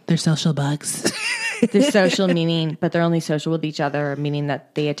social bugs. They're social meaning, but they're only social with each other, meaning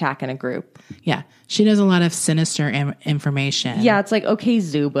that they attack in a group. Yeah. She knows a lot of sinister information. Yeah, it's like, okay,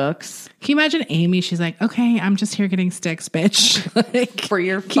 zoo books. Can you imagine Amy? She's like, okay, I'm just here getting sticks, bitch. Like, For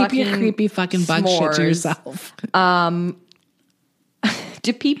your keep your creepy fucking bug shit to yourself.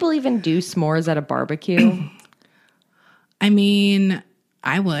 Do people even do s'mores at a barbecue? I mean,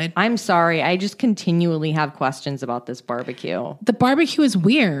 I would. I'm sorry. I just continually have questions about this barbecue. The barbecue is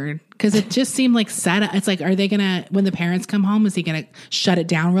weird because it just seemed like set up. It's like, are they going to, when the parents come home, is he going to shut it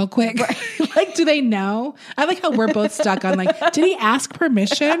down real quick? Right. Like, do they know? I like how we're both stuck on like, did he ask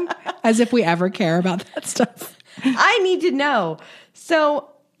permission? As if we ever care about that stuff. I need to know. So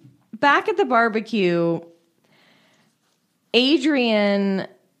back at the barbecue, Adrian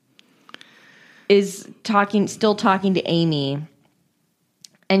is still talking to Amy.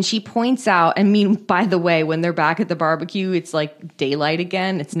 And she points out, I mean, by the way, when they're back at the barbecue, it's like daylight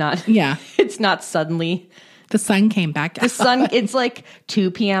again. It's not, it's not suddenly. The sun came back. The sun, it's like 2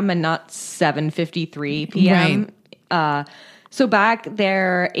 p.m. and not 7:53 p.m. Right. So back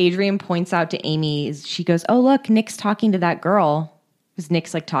there, Adrian points out to Amy, she goes, oh, look, Nick's talking to that girl. Because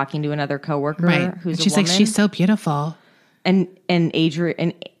Nick's like talking to another coworker who's and she's a woman. like, she's so beautiful. And Adrian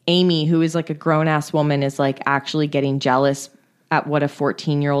and Amy, who is like a grown-ass woman, is like actually getting jealous at what a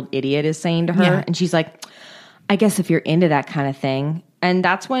 14-year-old idiot is saying to her. Yeah. And she's like, I guess if you're into that kind of thing. And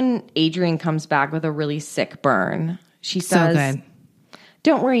that's when Adrian comes back with a really sick burn. She says, so good.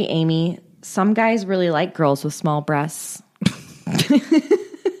 Don't worry, Amy. Some guys really like girls with small breasts.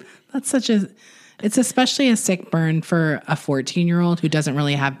 That's it's especially a sick burn for a 14-year-old who doesn't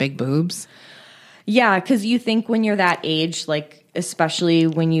really have big boobs. Yeah, because you think when you're that age, like, especially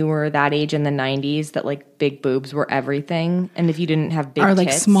when you were that age in the 90s, that like big boobs were everything. And if you didn't have big or like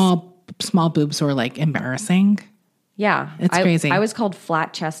tits, small boobs were like embarrassing. Yeah. It's crazy. I was called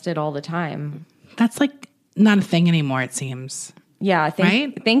flat chested all the time. That's like not a thing anymore, it seems. Yeah.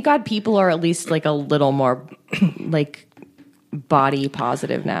 Thank God people are at least like a little more like body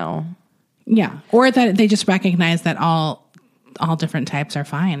positive now. Yeah. Or that they just recognize that all different types are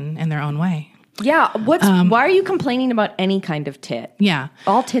fine in their own way. Yeah. Why are you complaining about any kind of tit? Yeah.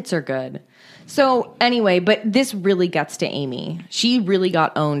 All tits are good. So anyway, but this really gets to Amy. She really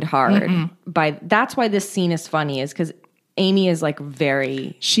got owned hard that's why this scene is funny, is because Amy is like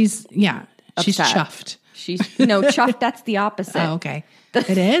she's upset. chuffed. Chuffed, that's the opposite. Oh, okay.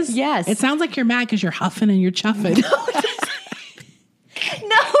 It is? Yes. It sounds like you're mad because you're huffing and you're chuffing.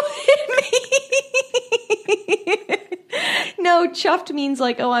 No, chuffed means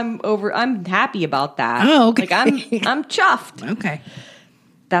like, oh, I'm happy about that. Oh, okay. Like I'm chuffed. Okay.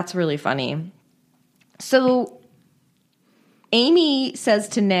 That's really funny. So Amy says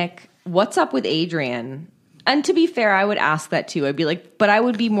to Nick, what's up with Adrian? And to be fair, I would ask that too. I'd be like, but I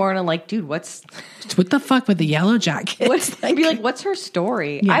would be more in like, dude, what the fuck with the yellow jacket? I'd be like, what's her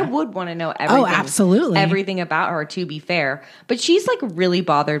story? Yeah. I would want to know everything. Oh, absolutely. Everything about her, to be fair. But she's like really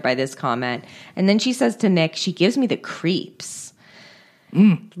bothered by this comment. And then she says to Nick, she gives me the creeps.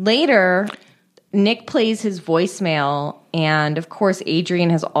 Later, Nick plays his voicemail. And of course, Adrian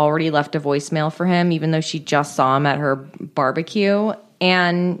has already left a voicemail for him, even though she just saw him at her barbecue.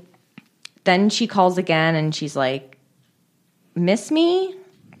 And then she calls again and she's like, miss me?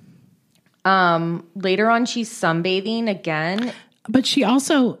 Later on, she's sunbathing again. But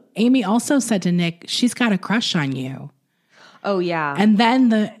Amy also said to Nick, she's got a crush on you. Oh, yeah. And then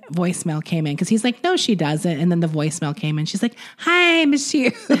the voicemail came in because he's like, no, she doesn't. And then the voicemail came in. She's like, hi, miss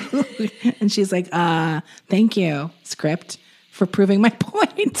you. And she's like, thank you, script, for proving my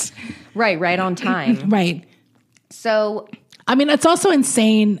point. Right on time. Right. So, I mean, it's also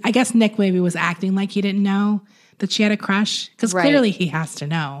insane. I guess Nick maybe was acting like he didn't know that she had a crush because clearly he has to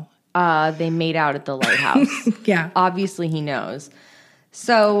know. They made out at the lighthouse. Yeah. Obviously he knows.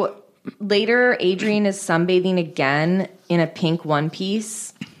 So later, Adrian is sunbathing again in a pink one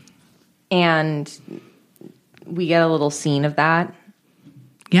piece. And we get a little scene of that.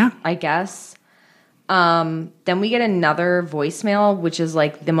 Yeah. I guess. Then we get another voicemail, which is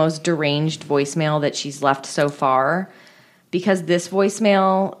like the most deranged voicemail that she's left so far. Because this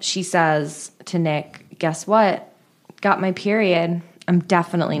voicemail, she says to Nick, guess what? Got my period. I'm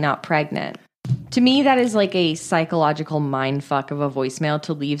definitely not pregnant. To me, that is like a psychological mind fuck of a voicemail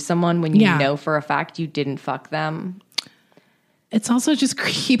to leave someone when you know for a fact you didn't fuck them. It's also just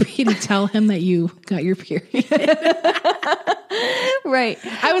creepy to tell him that you got your period. Right.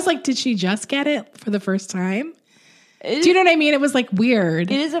 I was like, did she just get it for the first time? Do you know what I mean? It was like weird.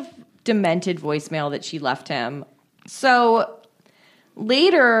 It is a demented voicemail that she left him. So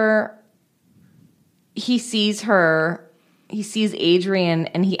later, he sees Adrian,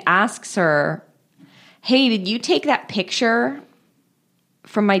 and he asks her, hey, did you take that picture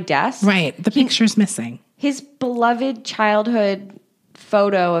from my desk? Right. The picture's missing. His beloved childhood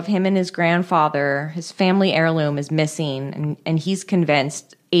photo of him and his grandfather, his family heirloom, is missing, and he's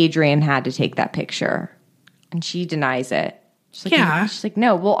convinced Adrian had to take that picture. And she denies it. She's like, she's like,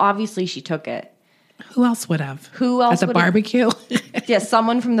 no, well, obviously she took it. Who else would have? Who else at the barbecue? Yeah,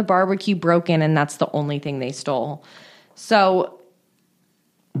 someone from the barbecue broke in, and that's the only thing they stole. So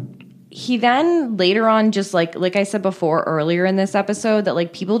he then later on, just like I said before earlier in this episode, that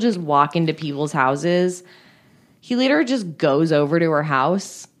like people just walk into people's houses. He later just goes over to her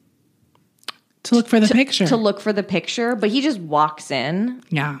house to look for the picture. To look for the picture, but he just walks in.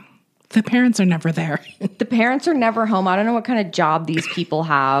 Yeah. The parents are never there. The parents are never home. I don't know what kind of job these people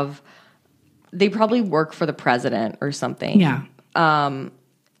have. They probably work for the president or something. Yeah.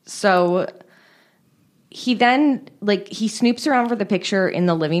 So he then, like, he snoops around for the picture in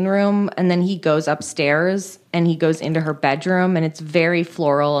the living room, and then he goes upstairs and he goes into her bedroom, and it's very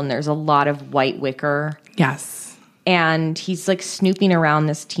floral, and there's a lot of white wicker. Yes. And he's like snooping around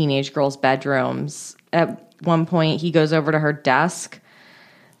this teenage girl's bedrooms. At one point, he goes over to her desk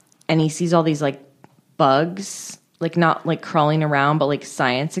and he sees all these like bugs, like not like crawling around, but like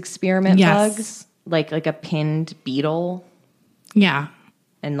science experiment bugs, like a pinned beetle. Yeah.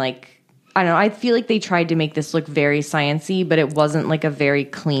 And like, I don't know, I feel like they tried to make this look very sciencey, but it wasn't like a very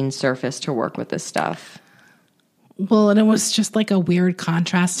clean surface to work with this stuff. Well, and it was just like a weird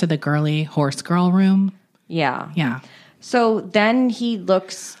contrast to the girly horse girl room. Yeah. Yeah. So then he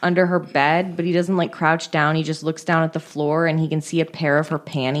looks under her bed, but he doesn't like crouch down. He just looks down at the floor, and he can see a pair of her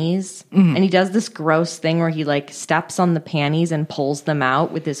panties. Mm. And he does this gross thing where he like steps on the panties and pulls them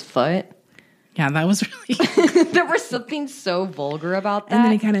out with his foot. Yeah, that was really... There was something so vulgar about that. And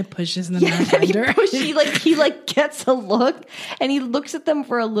then he kind of pushes them out under. He gets a look, and he looks at them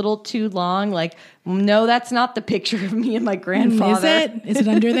for a little too long. Like, no, that's not the picture of me and my grandfather. Is it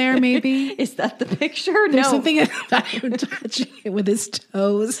under there, maybe? Is that the picture? There's no. something about him touching it with his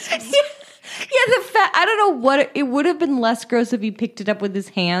toes. Yeah, the fact, I don't know what, it would have been less gross if he picked it up with his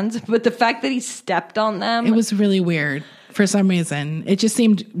hands, but the fact that he stepped on them. It was really weird for some reason. It just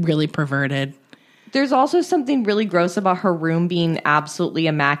seemed really perverted. There's also something really gross about her room being absolutely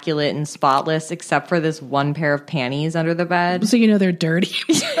immaculate and spotless, except for this one pair of panties under the bed. So you know they're dirty.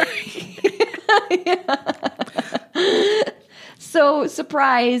 So,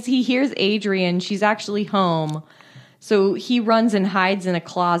 surprise, he hears Adrian. She's actually home. So he runs and hides in a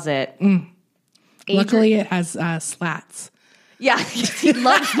closet. Luckily, it has slats. Yeah, he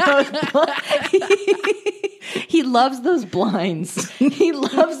loves those. He loves those blinds. He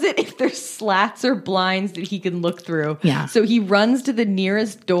loves it if there's slats or blinds that he can look through. Yeah. So he runs to the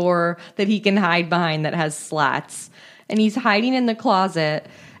nearest door that he can hide behind that has slats. And he's hiding in the closet.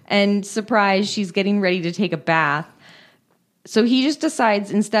 And surprise, she's getting ready to take a bath. So he just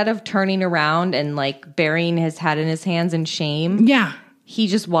decides, instead of turning around and like burying his head in his hands in shame, he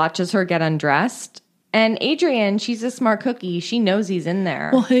just watches her get undressed. And Adrian, she's a smart cookie. She knows he's in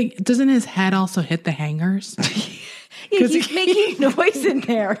there. Well, hey, doesn't his head also hit the hangers? Yeah, he's making noise in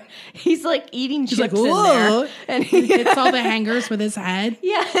there. He's like eating chips in there. And he hits all the hangers with his head.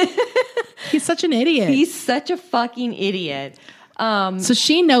 Yeah. He's such an idiot. He's such a fucking idiot. So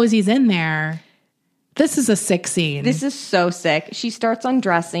she knows he's in there. This is a sick scene. This is so sick. She starts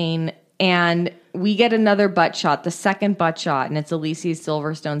undressing, and we get another butt shot, the second butt shot, and it's Alicia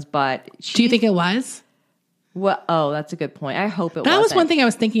Silverstone's butt. Do you think it was? What? Oh, that's a good point. I hope it was. That was one thing I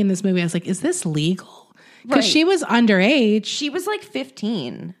was thinking in this movie. I was like, is this legal? Because Right. she was underage. She was like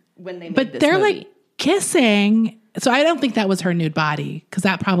 15 when they made But this they're movie. like kissing. So I don't think that was her nude body, because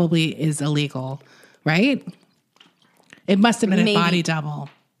that probably is illegal, right? It must have been Maybe. a body double.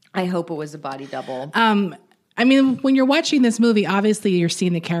 I hope it was a body double. I mean, when you're watching this movie, obviously you're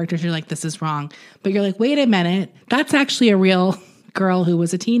seeing the characters, you're like, this is wrong. But you're like, wait a minute, that's actually a real girl who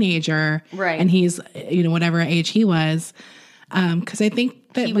was a teenager. Right. And he's, whatever age he was. Because I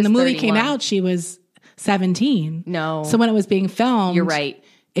think that He when the was movie came 31. out, she was 17. No. So when it was being filmed. You're right.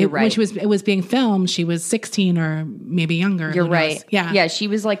 You're right. When it was being filmed, she was 16 or maybe younger. You're Who knows? right. Yeah. Yeah, she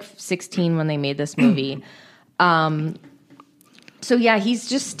was like 16 when they made this movie. So yeah, he's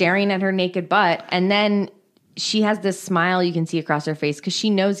just staring at her naked butt, and then she has this smile you can see across her face because she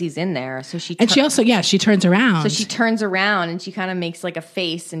knows he's in there. So she And she also, she turns around. so she turns around and she kind of makes like a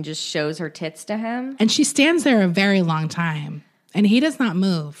face and just shows her tits to him. And she stands there a very long time. And he does not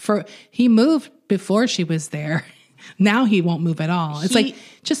move. He moved before she was there. Now he won't move at all. It's like,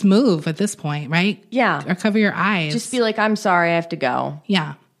 just move at this point, right? Yeah. Or cover your eyes. Just be like, I'm sorry, I have to go.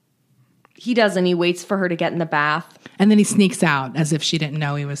 Yeah. He doesn't. He waits for her to get in the bath. And then he sneaks out as if she didn't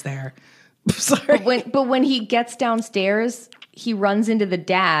know he was there. Sorry. But when he gets downstairs, he runs into the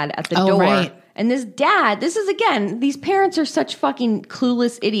dad at the door. Right. And this dad, this is again, these parents are such fucking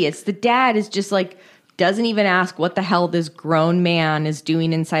clueless idiots. The dad is just like, doesn't even ask what the hell this grown man is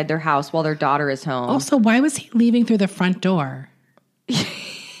doing inside their house while their daughter is home. Also, why was he leaving through the front door?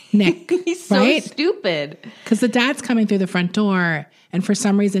 Nick. He's so stupid. Because the dad's coming through the front door, and for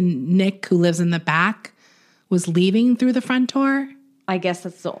some reason, Nick, who lives in the back, was leaving through the front door. I guess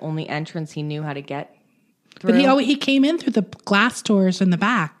that's the only entrance he knew how to get through. But he came in through the glass doors in the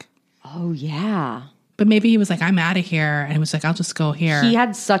back. Oh, yeah. But maybe he was like, I'm out of here. And he was like, I'll just go here. He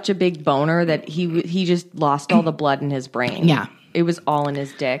had such a big boner that he just lost all the blood in his brain. Yeah. It was all in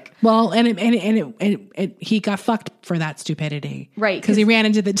his dick. Well, he got fucked for that stupidity. Right. Because he ran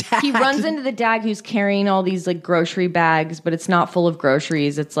into the dad. He runs into the dad who's carrying all these like grocery bags, but it's not full of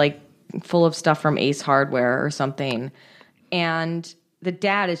groceries. It's like full of stuff from Ace Hardware or something. And the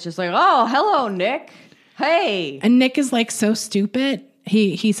dad is just like, oh, hello, Nick. Hey. And Nick is like so stupid.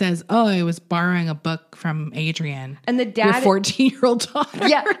 He says, oh, I was borrowing a book from Adrian. And the dad, your 14-year-old daughter.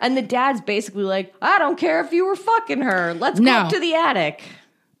 Yeah. And the dad's basically like, I don't care if you were fucking her. Let's go up to the attic.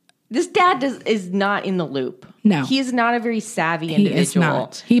 This dad is not in the loop. No. He is not a very savvy individual. He is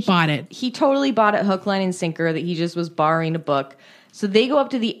not. He bought it. He totally bought it hook, line, and sinker that he just was borrowing a book. So they go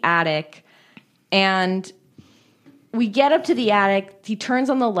up to the attic, and we get up to the attic. He turns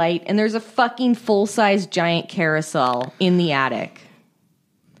on the light, and there's a fucking full-size giant carousel in the attic.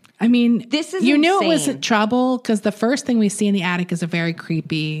 I mean, this is you insane. knew it was trouble because the first thing we see in the attic is a very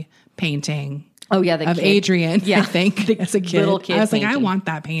creepy painting. Oh, yeah, of Adrian, I think, as a kid. Little kid I was painting. like, I want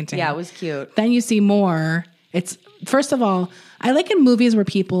that painting. Yeah, it was cute. Then you see more. It's, first of all, I like in movies where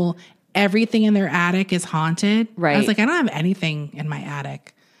everything in their attic is haunted. Right. I was like, I don't have anything in my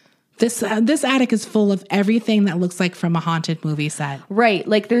attic. This attic is full of everything that looks like from a haunted movie set. Right.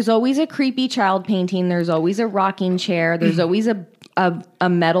 Like there's always a creepy child painting. There's always a rocking chair. There's always a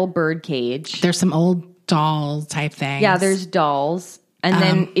metal bird cage. There's some old doll type things. Yeah, there's dolls. And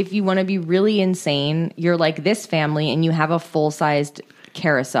then if you want to be really insane, you're like this family and you have a full-sized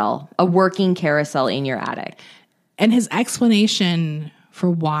carousel, a working carousel in your attic. And his explanation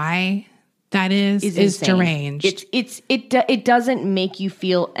for why that is insane. deranged. It doesn't make you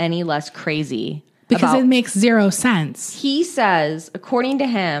feel any less crazy. Because it makes zero sense. He says, according to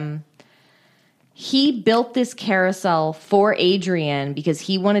him, he built this carousel for Adrian because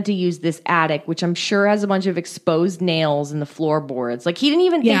he wanted to use this attic, which I'm sure has a bunch of exposed nails in the floorboards. Like he didn't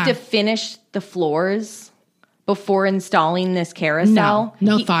even think to finish the floors before installing this carousel.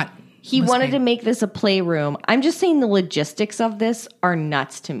 No thought. He wanted to make this a playroom. I'm just saying the logistics of this are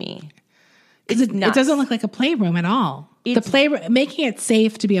nuts to me. It doesn't look like a playroom at all. The playroom, making it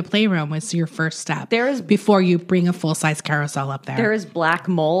safe to be a playroom was your first step. Before you bring a full-size carousel up there. There is black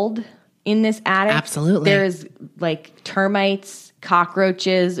mold in this attic. Absolutely. There is like termites,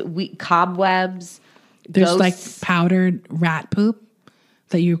 cockroaches, cobwebs. There's ghosts, like powdered rat poop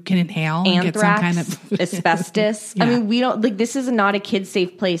that you can inhale. Anthrax, and get some kind of asbestos. Yeah. I mean, we don't like this is not a kid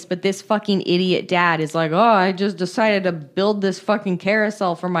safe place, but this fucking idiot dad is like, oh, I just decided to build this fucking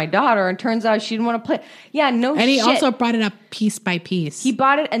carousel for my daughter, and turns out she didn't want to play. Yeah, no shit. And he also brought it up piece by piece. He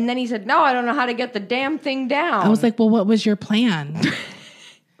bought it, and then he said, no, I don't know how to get the damn thing down. I was like, well, what was your plan?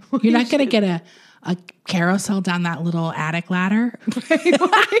 You're not going to get a carousel down that little attic ladder?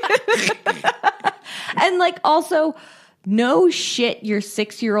 And like also, no shit, your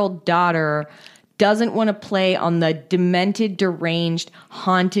 6-year-old daughter doesn't want to play on the demented, deranged,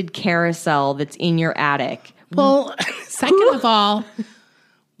 haunted carousel that's in your attic. Well, second of all,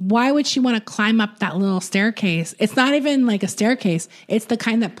 why would she want to climb up that little staircase? It's not even like a staircase. It's the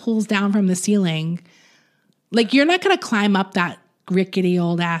kind that pulls down from the ceiling. Like, you're not going to climb up that rickety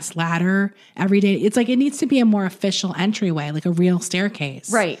old ass ladder every day. It's like, it needs to be a more official entryway, like a real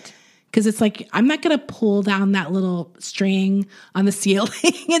staircase. Right. Because it's like, I'm not going to pull down that little string on the ceiling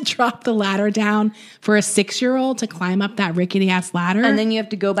and drop the ladder down for a 6-year-old to climb up that rickety ass ladder. And then you have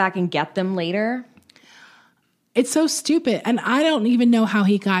to go back and get them later. It's so stupid. And I don't even know how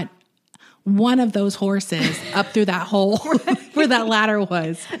he got one of those horses up through that hole where that ladder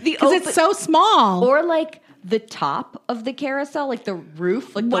was. Because it's so small. Or like the top of the carousel, like the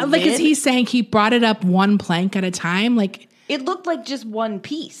roof, like the like lid. is he saying he brought it up one plank at a time? Like, it looked like just one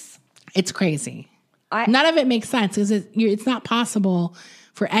piece. It's crazy. None of it makes sense because it's not possible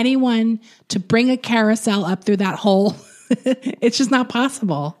for anyone to bring a carousel up through that hole. It's just not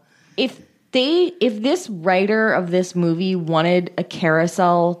possible. If If this writer of this movie wanted a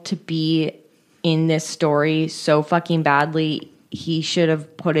carousel to be in this story so fucking badly, he should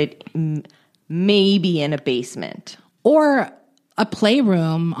have put it maybe in a basement. Or a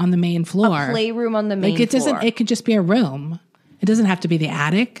playroom on the main floor. A playroom on the main floor. It could just be a room. It doesn't have to be the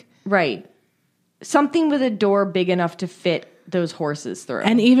attic. Right. Something with a door big enough to fit those horses through.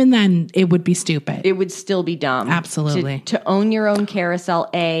 And even then, it would be stupid. It would still be dumb. Absolutely. To own your own carousel,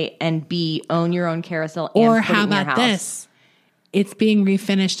 A, and B, own your own carousel and or put how it in your about house. this? It's being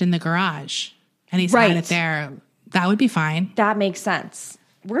refinished in the garage. And he's had it there. That would be fine. That makes sense.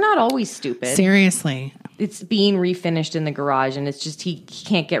 We're not always stupid. Seriously. It's being refinished in the garage, and it's just he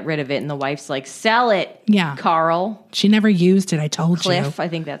can't get rid of it. And the wife's like, sell it, Yeah. Carl. She never used it, I told you. Cliff, I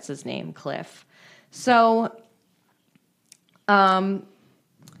think that's his name, Cliff. So,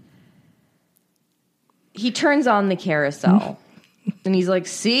 he turns on the carousel, and he's like,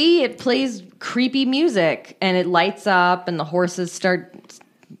 see, it plays creepy music, and it lights up, and the horses start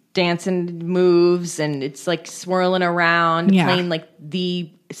dancing moves, and it's like swirling around, playing like the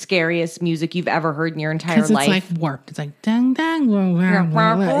scariest music you've ever heard in your entire life. Because it's like warped. It's like dang dang, you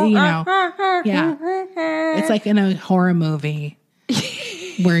know. Yeah, it's like in a horror movie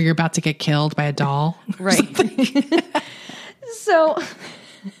where you're about to get killed by a doll, right? So,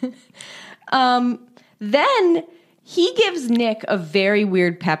 then he gives Nick a very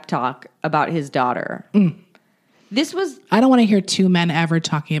weird pep talk about his daughter. This was... I don't want to hear two men ever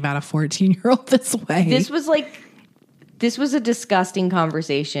talking about a 14-year-old this way. This was a disgusting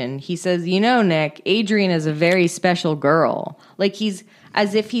conversation. He says, you know, Nick, Adrian is a very special girl. Like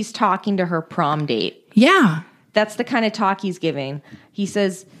as if he's talking to her prom date. Yeah. That's the kind of talk he's giving. He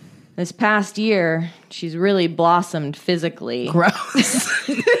says, this past year, she's really blossomed physically. Gross.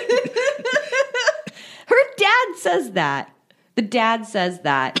 Her dad says that. The dad says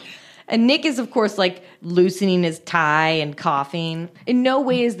that. And Nick is, of course, like loosening his tie and coughing. In no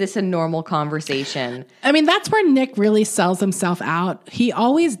way is this a normal conversation. I mean, that's where Nick really sells himself out. He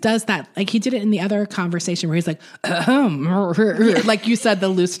always does that. Like he did it in the other conversation where he's like, like you said, the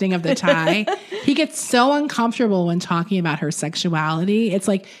loosening of the tie. He gets so uncomfortable when talking about her sexuality. It's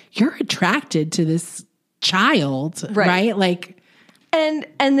like, you're attracted to this child, right? Like, And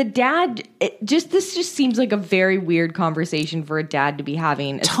the dad, this just seems like a very weird conversation for a dad to be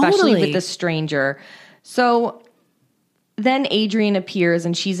having, especially with a stranger. So then Adrian appears,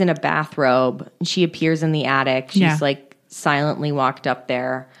 and she's in a bathrobe. And she appears in the attic. She's like silently walked up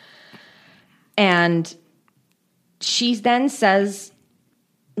there. And she then says,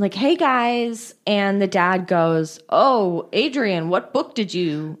 like, hey guys. And the dad goes, oh, Adrian, what book did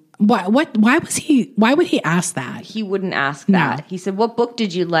you... Why would he ask that? He wouldn't ask that. No. He said, what book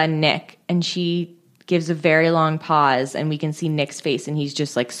did you lend Nick? And she gives a very long pause, and we can see Nick's face, and he's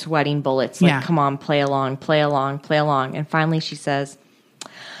just like sweating bullets. Like, come on, play along, play along, play along. And finally she says,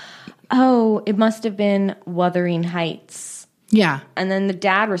 oh, it must have been Wuthering Heights. Yeah. And then the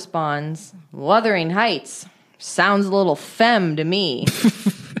dad responds, Wuthering Heights sounds a little femme to me.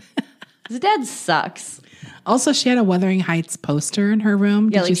 His dad sucks. Also, she had a Wuthering Heights poster in her room.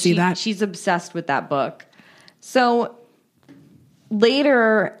 Did you see that? She's obsessed with that book. So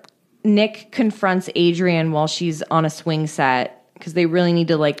later, Nick confronts Adrian while she's on a swing set because they really need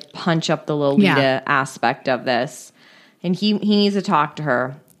to like punch up the Lolita aspect of this. And he needs to talk to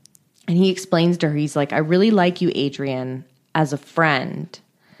her. And he explains to her, he's like, I really like you, Adrian, as a friend.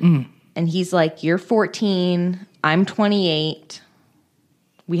 And he's like, you're 14, I'm 28.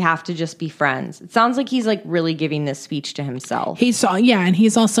 We have to just be friends. It sounds like he's like really giving this speech to himself. And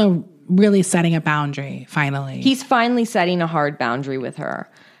he's also really setting a boundary, finally. He's finally setting a hard boundary with her.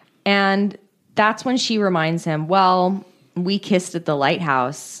 And that's when she reminds him, well, we kissed at the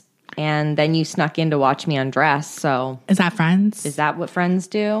lighthouse, and then you snuck in to watch me undress. So is that friends? Is that what friends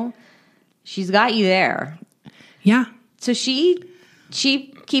do? She's got you there. Yeah. So she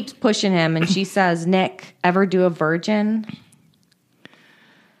keeps pushing him, and she says, Nick, ever do a virgin?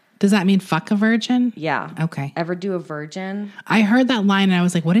 Does that mean fuck a virgin? Yeah. Okay. Ever do a virgin? I heard that line and I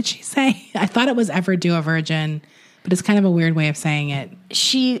was like, what did she say? I thought it was ever do a virgin, but it's kind of a weird way of saying it.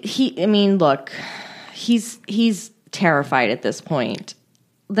 Look, he's terrified at this point.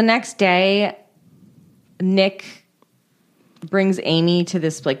 The next day, Nick brings Amy to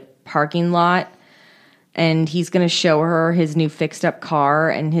this like parking lot, and he's going to show her his new fixed up car,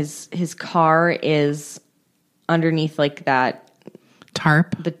 and his car is underneath like that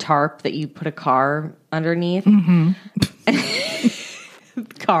the tarp that you put a car underneath.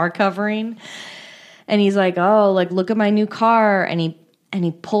 Car covering. And he's like, oh, like, look at my new car. And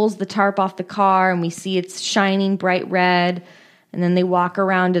he pulls the tarp off the car, and we see it's shining bright red. And then they walk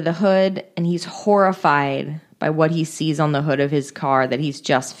around to the hood, and he's horrified by what he sees on the hood of his car that he's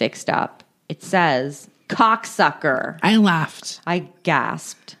just fixed up. It says, cocksucker. I laughed. I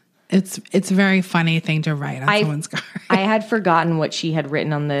gasped. It's a very funny thing to write on someone's car. I had forgotten what she had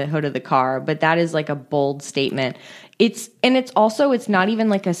written on the hood of the car, but that is like a bold statement. It's not even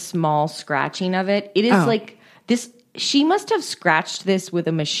like a small scratching of it. It is like this. She must have scratched this with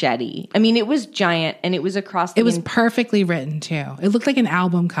a machete. I mean, it was giant, and it was across. It was perfectly written too. It looked like an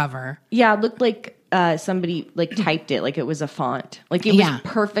album cover. Yeah, it looked like somebody like typed it, like it was a font. Like it was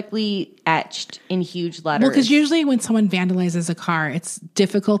perfectly etched in huge letters. Well, because usually when someone vandalizes a car, it's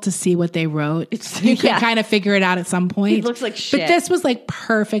difficult to see what they wrote. You can kind of figure it out at some point. It looks like shit. But this was like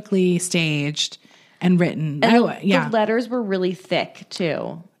perfectly staged and written. And the letters were really thick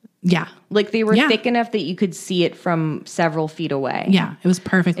too. Yeah. Like they were thick enough that you could see it from several feet away. Yeah, it was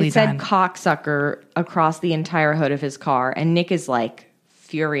perfectly done. It said cocksucker across the entire hood of his car. And Nick is like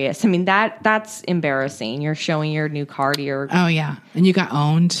furious. I mean, that's embarrassing. You're showing your new car to your... Oh, yeah. And you got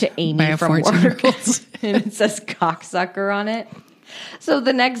owned to Amy by a from 14-year-old. work. And it says cocksucker on it. So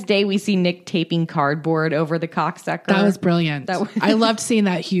the next day we see Nick taping cardboard over the cocksucker. That was brilliant. I loved seeing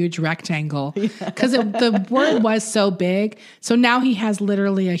that huge rectangle because the word was so big. So now he has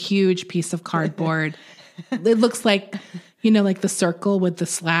literally a huge piece of cardboard. It looks like, like the circle with the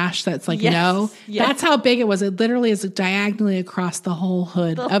slash that's like no. Yes. That's how big it was. It literally is diagonally across the whole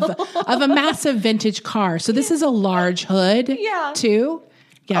hood of a massive vintage car. So this is a large hood too.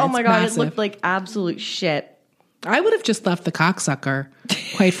 Yeah. Oh my God, massive. It looked like absolute shit. I would have just left the cocksucker,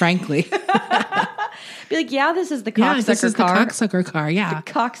 quite frankly. Be like, this is the cocksucker car. This is the cocksucker car, yeah.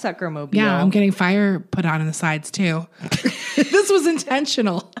 The cocksucker mobile. Yeah, I'm getting fire put on the sides, too. This was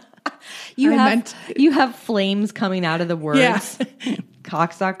intentional. You have flames coming out of the words. Yeah.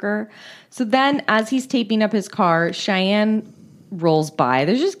 Cocksucker. So then, as he's taping up his car, Cheyenne rolls by.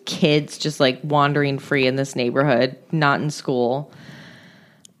 There's just kids just like wandering free in this neighborhood, not in school.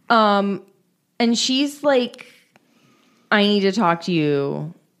 And she's like, I need to talk to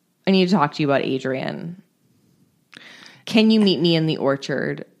you about Adrian. Can you meet me in the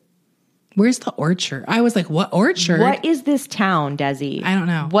orchard? Where's the orchard? I was like, what orchard? What is this town, Desi? I don't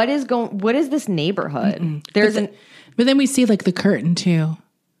know. What is this neighborhood? But then we see like the curtain too.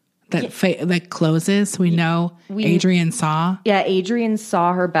 That closes. We know Adrian saw. Yeah, Adrian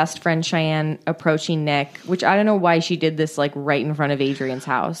saw her best friend Cheyenne approaching Nick, which I don't know why she did this like right in front of Adrian's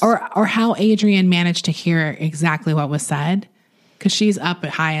house. Or how Adrian managed to hear exactly what was said. Because she's up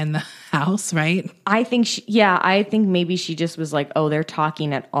high in the house, right? I think maybe she just was like, oh, they're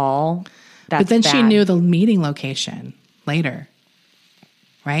talking at all. That's but then bad. She knew the meeting location later,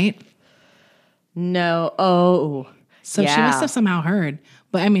 right? No. Oh. So she must have somehow heard.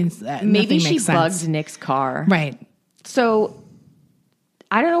 But I mean, maybe she makes bugged sense. Nick's car. Right. So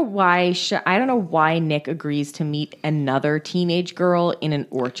I don't know why Nick agrees to meet another teenage girl in an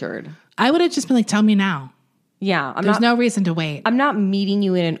orchard. I would have just been like, tell me now. Yeah. There's no reason to wait. I'm not meeting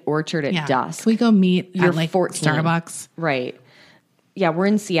you in an orchard at dusk. Can we go meet You're at like 14. Starbucks? Right. Yeah, we're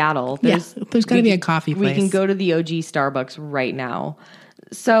in Seattle. There's got to be a coffee place. We can go to the OG Starbucks right now.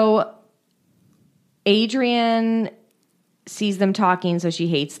 So Adrian sees them talking, so she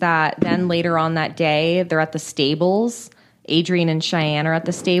hates that. Then later on that day, they're at the stables. Adrian and Cheyenne are at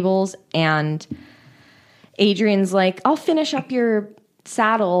the stables, and Adrian's like, I'll finish up your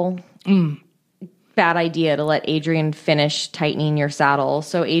saddle. Bad idea to let Adrian finish tightening your saddle.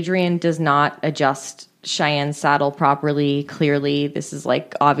 So Adrian does not adjust Cheyenne's saddle properly. Clearly, this is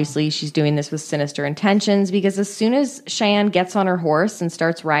like, obviously she's doing this with sinister intentions, because as soon as Cheyenne gets on her horse and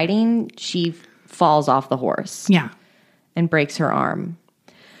starts riding, she falls off the horse. Yeah. And breaks her arm.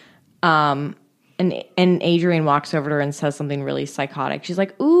 And Adrian walks over to her and says something really psychotic. She's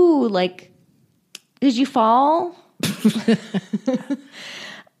like, ooh, like, did you fall?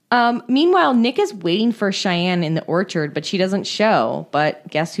 Meanwhile, Nick is waiting for Cheyenne in the orchard, but she doesn't show. But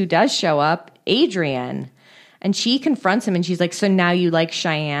guess who does show up? Adrian. And she confronts him and she's like, so now you like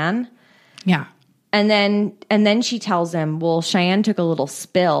Cheyenne? Yeah. And then she tells him, well, Cheyenne took a little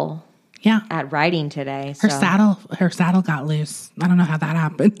spill. Yeah. At riding today. Her saddle got loose. I don't know how that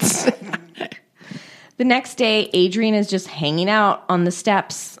happens. The next day, Adrian is just hanging out on the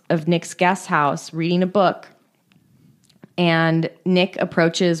steps of Nick's guest house, reading a book. And Nick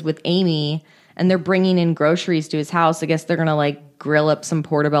approaches with Amy, and they're bringing in groceries to his house. I guess they're going to like grill up some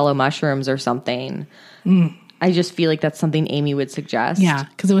portobello mushrooms or something. I just feel like that's something Amy would suggest. Yeah,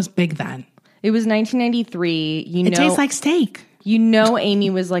 because it was big then. It was 1993. It tastes like steak. Amy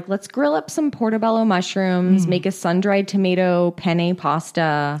was like, let's grill up some portobello mushrooms, make a sun-dried tomato penne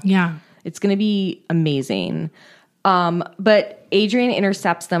pasta. Yeah. It's going to be amazing. But Adrian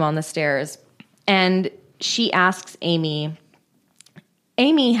intercepts them on the stairs, and she asks Amy,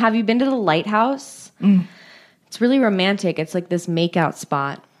 have you been to the lighthouse? It's really romantic. It's like this makeout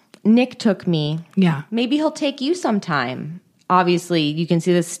spot. Nick took me. Yeah. Maybe he'll take you sometime. Obviously, you can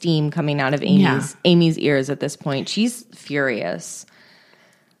see the steam coming out of Amy's ears at this point. She's furious.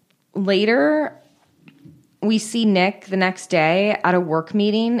 Later, we see Nick the next day at a work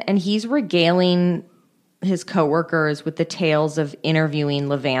meeting, and he's regaling his coworkers with the tales of interviewing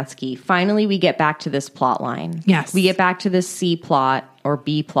Levansky. Finally, we get back to this plot line. Yes. We get back to this C plot or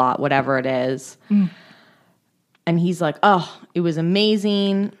B plot, whatever it is. And he's like, oh, it was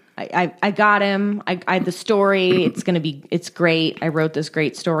amazing. I got him. I the story. It's great. I wrote this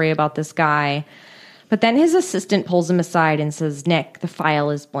great story about this guy. But then his assistant pulls him aside and says, Nick, the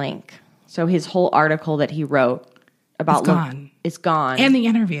file is blank. So his whole article that he wrote about is gone. And the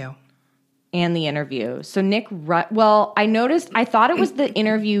interview. So Nick, I thought it was the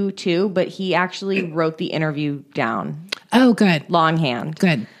interview too, but he actually wrote the interview down. Oh, good. Longhand.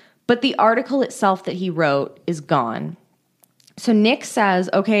 Good. But the article itself that he wrote is gone. So Nick says,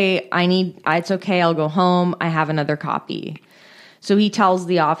 okay, it's okay, I'll go home. I have another copy. So he tells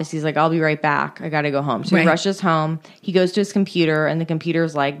the office, he's like, I'll be right back. I got to go home. So he rushes home. He goes to his computer, and the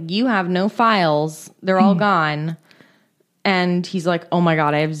computer's like, you have no files. They're all gone. And he's like, oh my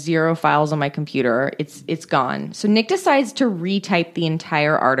God, I have 0 files on my computer. It's gone. So Nick decides to retype the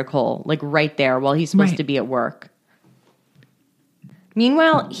entire article, like right there while he's supposed to be at work.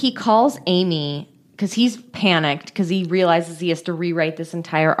 Meanwhile, he calls Amy because he's panicked because he realizes he has to rewrite this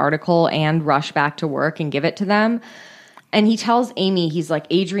entire article and rush back to work and give it to them. And he tells Amy, he's like,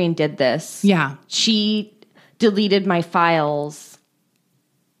 Adrian did this. Yeah. She deleted my files.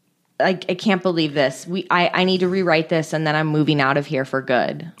 I can't believe this. I need to rewrite this, and then I'm moving out of here for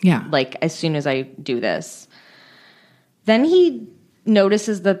good. Yeah. Like, as soon as I do this. Then he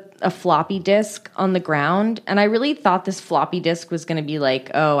notices a floppy disk on the ground, and I really thought this floppy disk was going to be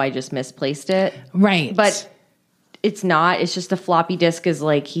like, oh, I just misplaced it. Right. But it's not. It's just a floppy disk is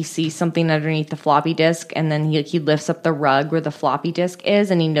like he sees something underneath the floppy disk, and then he lifts up the rug where the floppy disk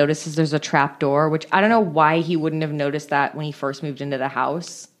is, and he notices there's a trap door, which I don't know why he wouldn't have noticed that when he first moved into the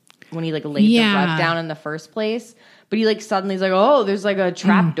house, when he like laid the rug down in the first place. But he like suddenly is like, oh, there's like a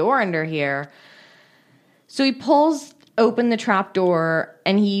trap door under here. So he pulls open the trap door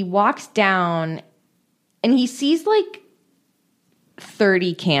and he walks down and he sees like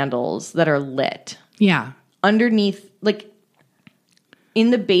 30 candles that are lit. Yeah. Underneath, like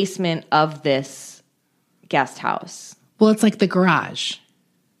in the basement of this guest house. Well, it's like the garage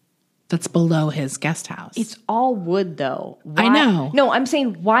that's below his guest house. It's all wood though. I know. No, I'm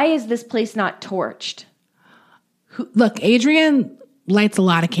saying, why is this place not torched? Look, Adrian lights a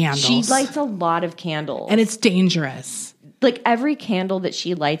lot of candles. She lights a lot of candles. And it's dangerous. Like every candle that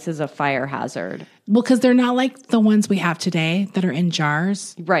she lights is a fire hazard. Well, because they're not like the ones we have today that are in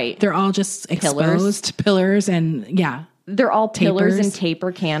jars. Right. They're all just exposed pillars and They're all pillars and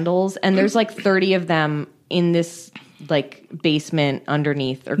taper candles. And there's like 30 of them in this like basement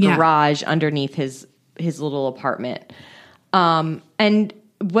underneath or garage underneath his little apartment. And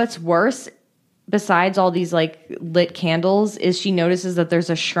what's worse, besides all these like lit candles, is she notices that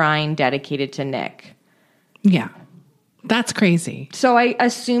there's a shrine dedicated to Nick. Yeah. That's crazy. So I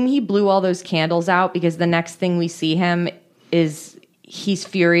assume he blew all those candles out because the next thing we see him is he's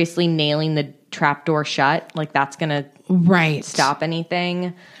furiously nailing the trapdoor shut. Like that's going to stop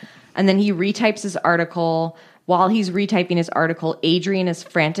anything. And then he retypes his article. While he's retyping his article, Adrian is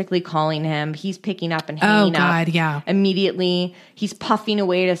frantically calling him. He's picking up and hanging up. Immediately. He's puffing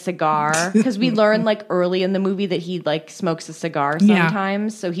away at a cigar because we learn like early in the movie that he like smokes a cigar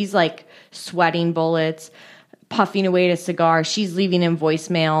sometimes. So he's like sweating bullets, puffing away at a cigar. She's leaving him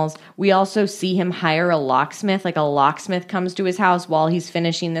voicemails. We also see him hire a locksmith. Like a locksmith comes to his house while he's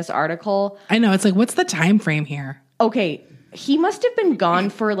finishing this article. I know. It's like, what's the time frame here? Okay. He must have been gone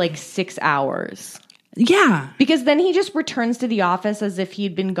for like 6 hours. Yeah. Because then he just returns to the office as if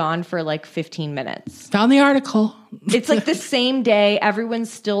he'd been gone for like 15 minutes. Found the article. It's like the same day.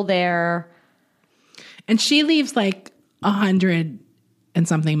 Everyone's still there. And she leaves like 100 and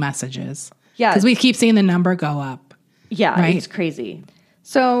something messages. Yeah. Because we keep seeing the number go up. Yeah, right? It's crazy.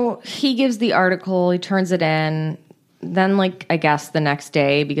 So he gives the article, he turns it in. Then, like, I guess the next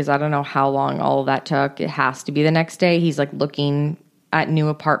day, because I don't know how long all of that took, it has to be the next day. He's like looking at new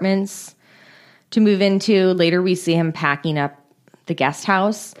apartments to move into. Later, we see him packing up the guest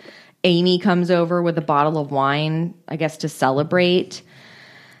house. Amy comes over with a bottle of wine, I guess, to celebrate.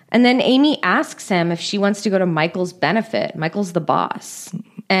 And then Amy asks him if she wants to go to Michael's benefit. Michael's the boss.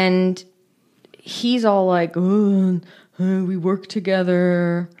 And he's all like, oh, we work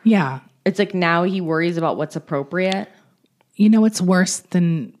together. Yeah. It's like now he worries about what's appropriate. You know what's worse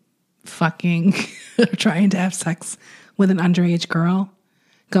than fucking or trying to have sex with an underage girl?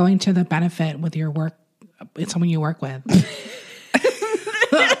 Going to the benefit with your work, someone you work with.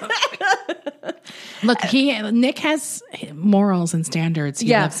 Look, Nick has morals and standards he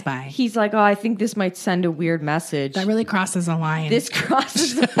lives by. He's like, oh, I think this might send a weird message. That really crosses a line. This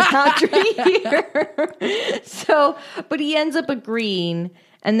crosses the boundary here. So, but he ends up agreeing,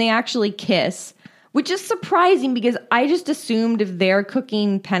 and they actually kiss, which is surprising because I just assumed if they're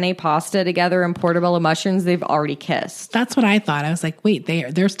cooking penne pasta together and portobello mushrooms, they've already kissed. That's what I thought. I was like, wait,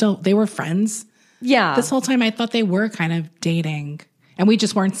 they were friends? Yeah. This whole time I thought they were kind of dating, and we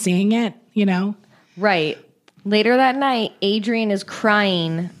just weren't seeing it, you know? Right. Later that night, Adrian is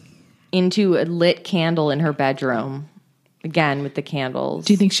crying into a lit candle in her bedroom. Again, with the candles.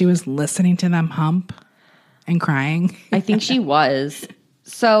 Do you think she was listening to them hump and crying? I think she was.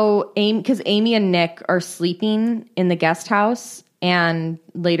 So, because Amy and Nick are sleeping in the guest house, and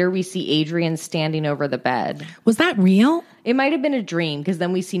later we see Adrian standing over the bed. Was that real? It might have been a dream, because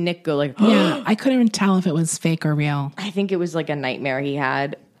then we see Nick go like, yeah, I couldn't even tell if it was fake or real. I think it was like a nightmare he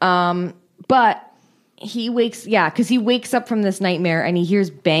had. But he wakes up from this nightmare and he hears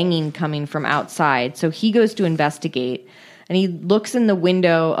banging coming from outside. So he goes to investigate, and he looks in the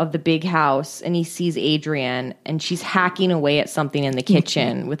window of the big house and he sees Adrian, and she's hacking away at something in the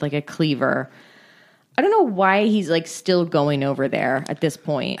kitchen with like a cleaver. I don't know why he's like still going over there at this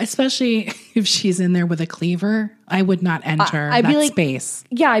point. Especially if she's in there with a cleaver. I would not enter that space.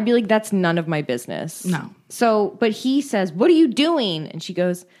 Yeah, I'd be like, that's none of my business. No. So, but he says, what are you doing? And she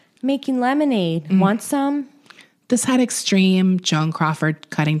goes, making lemonade. Want some? This had extreme Joan Crawford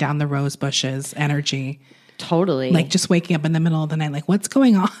cutting down the rose bushes energy. Totally. Like just waking up in the middle of the night, like, what's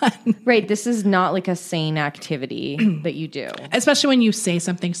going on? Right. This is not like a sane activity that you do. Especially when you say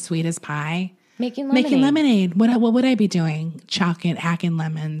something sweet as pie. Making lemonade. Making lemonade. What would I be doing? Hacking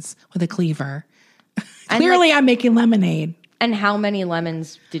lemons with a cleaver. Clearly, I'm making lemonade. And how many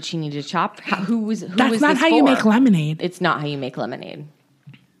lemons did she need to chop? That's not how you make lemonade. It's not how you make lemonade.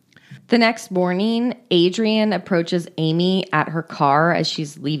 The next morning, Adrian approaches Amy at her car as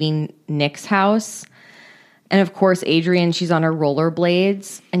she's leaving Nick's house. And of course, Adrian, she's on her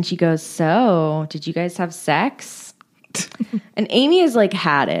rollerblades, and she goes, so, did you guys have sex? And Amy has like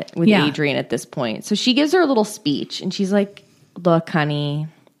had it with Adrian at this point. So she gives her a little speech, and she's like, look, honey,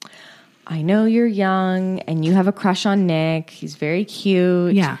 I know you're young and you have a crush on Nick. He's very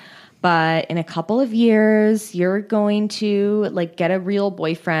cute. Yeah. But in a couple of years, you're going to like get a real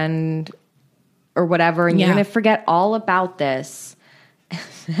boyfriend or whatever, and you're going to forget all about this.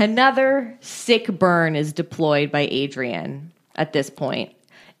 Another sick burn is deployed by Adrian at this point.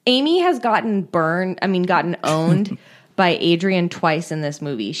 Amy has gotten owned by Adrian twice in this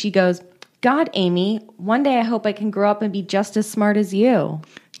movie. She goes, God, Amy, one day I hope I can grow up and be just as smart as you.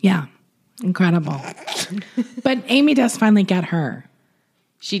 Yeah. Incredible. But Amy does finally get her.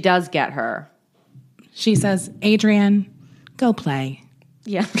 She does get her. She says, Adrian, go play.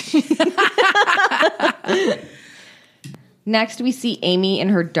 Yeah. Next, we see Amy in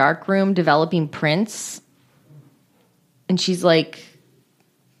her dark room developing prints. And she's like,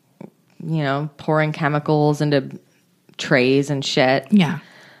 pouring chemicals into trays and shit. Yeah.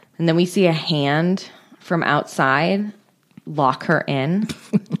 And then we see a hand from outside lock her in.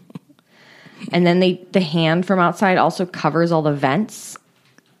 And then the hand from outside also covers all the vents.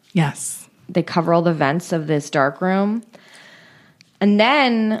 Yes. They cover all the vents of this dark room. And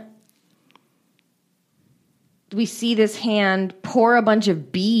then we see this hand pour a bunch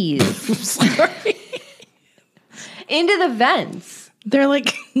of bees into the vents. They're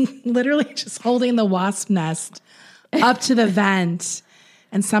like literally just holding the wasp nest up to the vent,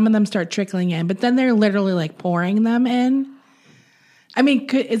 and some of them start trickling in, but then they're literally like pouring them in. I mean,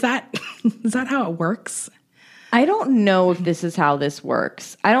 is that how it works? I don't know if this is how this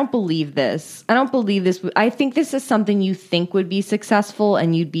works. I don't believe this. I think this is something you think would be successful,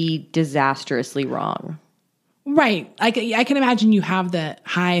 and you'd be disastrously wrong. Right. I can imagine you have the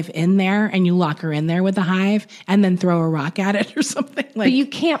hive in there and you lock her in there with the hive and then throw a rock at it or something. But you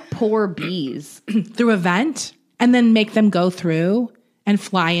can't pour bees through a vent and then make them go through and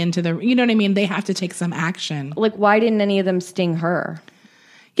fly into the, you know what I mean? They have to take some action. Like, why didn't any of them sting her?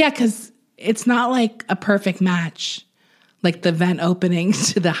 Yeah, because it's not like a perfect match, like the vent opening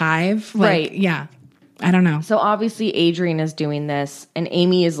to the hive. Like, right. Yeah. I don't know. So obviously Adrian is doing this, and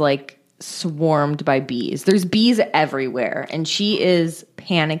Amy is like swarmed by bees. There's bees everywhere, and she is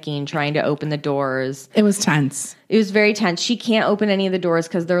panicking, trying to open the doors. It was tense. It was very tense. She can't open any of the doors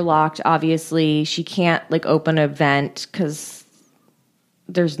because they're locked, obviously. She can't, like, open a vent because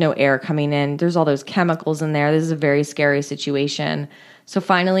there's no air coming in. There's all those chemicals in there. This is a very scary situation. So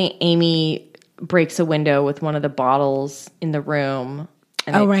finally, Amy breaks a window with one of the bottles in the room,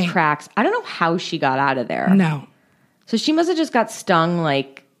 and it cracks. I don't know how she got out of there. No. So she must have just got stung,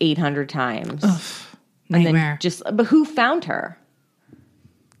 like, 800 times. Ugh, nightmare. But who found her?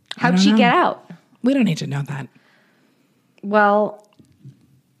 How'd she get out? We don't need to know that. Well,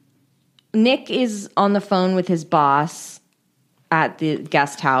 Nick is on the phone with his boss at the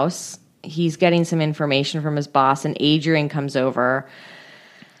guest house. He's getting some information from his boss, and Adrian comes over.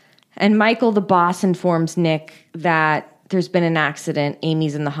 And Michael, the boss, informs Nick that there's been an accident.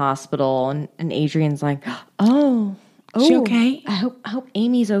 Amy's in the hospital, and Adrian's like, oh, she okay? I hope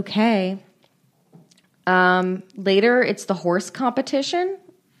Amy's okay. Later, it's the horse competition.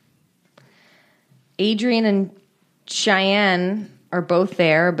 Adrian and Cheyenne are both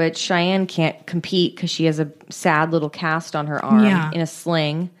there, but Cheyenne can't compete because she has a sad little cast on her arm in a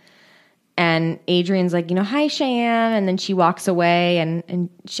sling. And Adrian's like, hi, Cheyenne. And then she walks away. And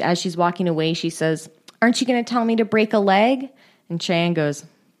as she's walking away, she says, aren't you going to tell me to break a leg? And Cheyenne goes,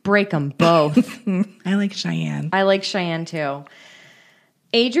 break them both. I like Cheyenne. I like Cheyenne too.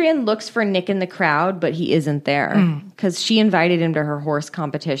 Adrian looks for Nick in the crowd, but he isn't there because she invited him to her horse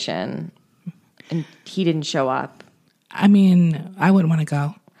competition and he didn't show up. I mean, I wouldn't want to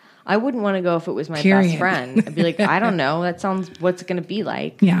go. I wouldn't want to go if it was my best friend. I'd be like, I don't know. That sounds, what's it going to be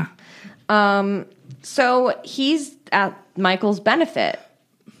like? Yeah. So he's at Michael's benefit.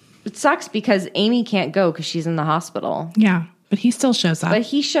 It sucks because Amy can't go because she's in the hospital. Yeah, but he still shows up. But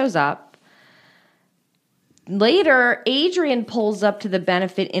he shows up. Later, Adrian pulls up to the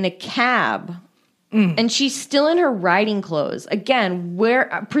benefit in a cab. And she's still in her riding clothes. Again,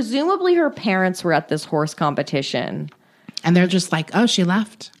 where presumably her parents were at this horse competition. And they're just like, oh, she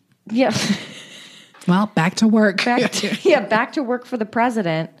left. Yeah. Well, back to work. Back to work for the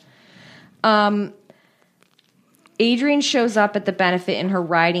president. Adrian shows up at the benefit in her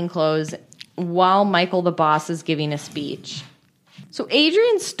riding clothes while Michael, the boss, is giving a speech. So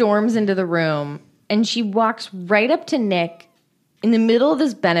Adrian storms into the room and she walks right up to Nick in the middle of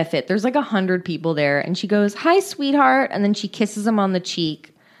this benefit. There's like 100 people there. And she goes, hi, sweetheart. And then she kisses him on the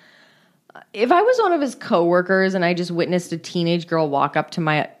cheek. If I was one of his coworkers and I just witnessed a teenage girl walk up to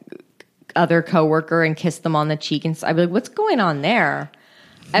my other coworker and kiss them on the cheek, and I'd be like, what's going on there?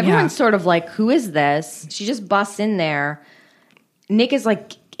 Everyone's sort of like, who is this? She just busts in there. Nick is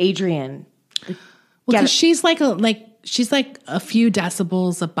like, Adrian. Well, because she's like a few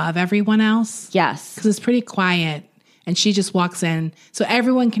decibels above everyone else. Yes. Because it's pretty quiet. And she just walks in. So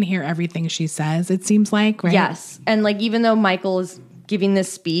everyone can hear everything she says, it seems like, right? Yes. And like, even though Michael is giving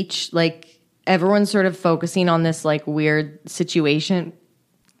this speech, like everyone's sort of focusing on this like weird situation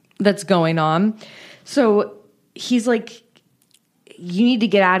that's going on. So he's like, you need to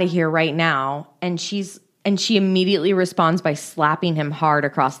get out of here right now. And she immediately responds by slapping him hard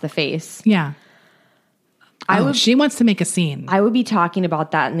across the face. Yeah. She wants to make a scene. I would be talking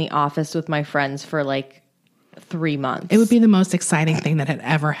about that in the office with my friends for like 3 months. It would be the most exciting thing that had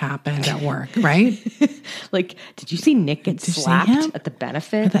ever happened at work, right? Like, did you see Nick get slapped at the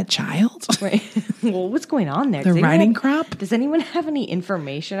benefit? With that child? Right. Well, what's going on there? The riding crop? Does anyone have any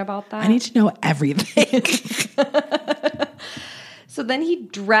information about that? I need to know everything. So then he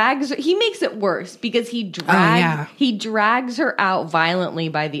makes it worse because he drags her out violently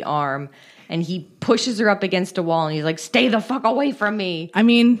by the arm and he pushes her up against a wall and he's like, stay the fuck away from me. I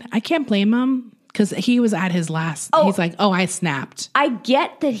mean, I can't blame him because he was at his last. He's like, oh, I snapped. I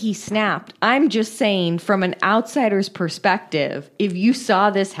get that he snapped. I'm just saying from an outsider's perspective, if you saw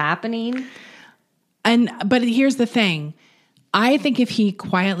this happening. But here's the thing. I think if he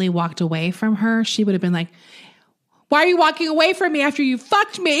quietly walked away from her, she would have been like, why are you walking away from me after you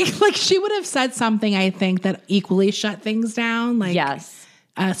fucked me? Like she would have said something, I think, that equally shut things down. Like, yes.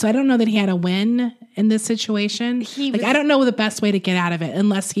 So I don't know that he had a win in this situation. I don't know the best way to get out of it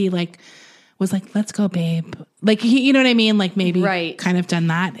unless he was like, let's go, babe. Like, you know what I mean? Like maybe kind of done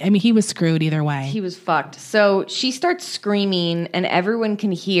that. I mean, he was screwed either way. He was fucked. So she starts screaming and everyone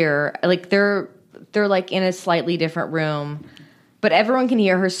can hear, like they're like in a slightly different room, but everyone can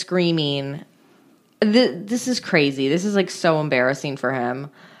hear her screaming. This is crazy. This is like so embarrassing for him.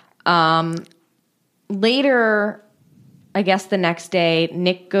 Later, I guess the next day,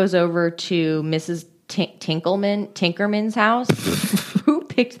 Nick goes over to Mrs. Tinkerman's house. Who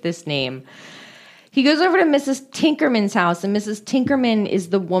picked this name? He goes over to Mrs. Tinkerman's house, and Mrs. Tinkerman is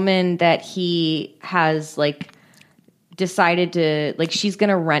the woman that he has, like, decided to, like, she's going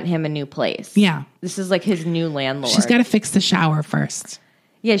to rent him a new place. Yeah. This is, like, his new landlord. She's got to fix the shower first.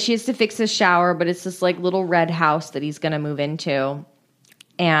 Yeah, she has to fix his shower, but it's this, like, little red house that he's going to move into.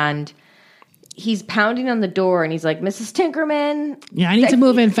 And he's pounding on the door, and he's like, Mrs. Tinkerman. Yeah, I need to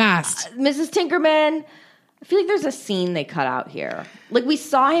move in fast. Mrs. Tinkerman. I feel like there's a scene they cut out here. Like, we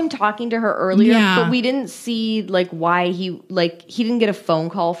saw him talking to her earlier, but we didn't see, like, why he didn't get a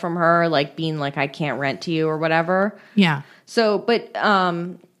phone call from her, like, being like, I can't rent to you or whatever. Yeah. So, but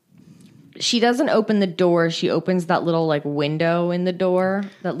she doesn't open the door. She opens that little, like, window in the door.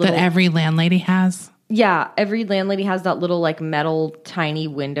 That every landlady has? Yeah, every landlady has that little, like, metal tiny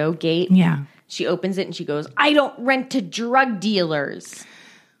window gate. Yeah. She opens it and she goes, I don't rent to drug dealers.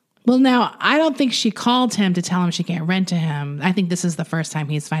 Well, now, I don't think she called him to tell him she can't rent to him. I think this is the first time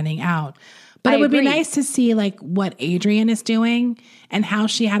he's finding out. But it would be nice to see, like, what Adrian is doing and how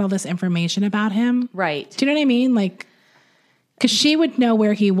she had all this information about him. Right. Do you know what I mean? Like, because she would know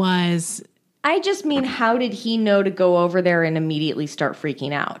where he was. I just mean, how did he know to go over there and immediately start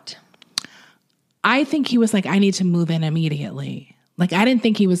freaking out? I think he was like, I need to move in immediately. Like, I didn't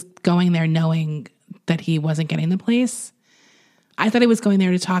think he was going there knowing that he wasn't getting the place. I thought he was going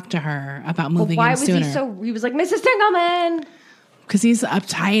there to talk to her about moving in sooner. Why was he was like, Mrs. Tingelman? Because he's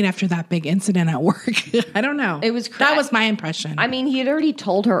uptight after that big incident at work. I don't know. It was that was my impression. I mean, he had already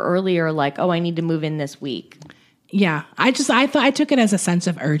told her earlier, like, oh, I need to move in this week. Yeah. I took it as a sense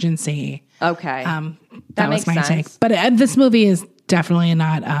of urgency. Okay. That was my take. But this movie is definitely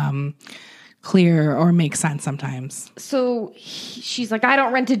not clear or makes sense sometimes. So she's like, I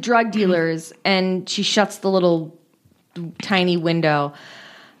don't rent to drug dealers. And she shuts the little tiny window,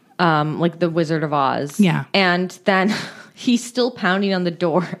 like the Wizard of Oz. Yeah. And then he's still pounding on the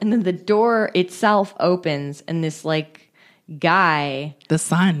door. And then the door itself opens and this, like, guy, the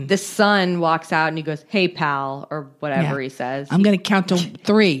son walks out and he goes, hey, pal, or whatever he says. I'm going to count to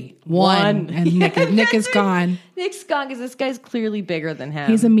 3. 1. And Nick is gone. Nick's gone because this guy's clearly bigger than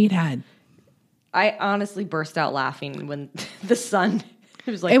him. He's a meathead. I honestly burst out laughing when the son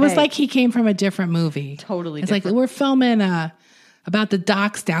was like, it was like he came from a different movie. Totally it's different. Like, we're filming about the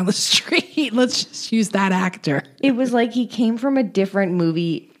docks down the street. Let's just use that actor. It was like he came from a different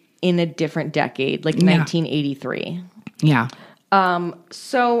movie in a different decade, like 1983. Yeah.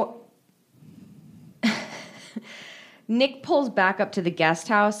 So Nick pulls back up to the guest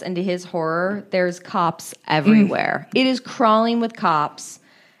house, and to his horror, there's cops everywhere. It is crawling with cops.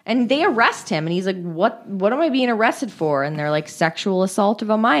 And they arrest him, and he's like, what am I being arrested for? And they're like, sexual assault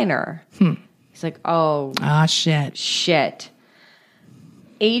of a minor. He's like, oh. Ah, shit.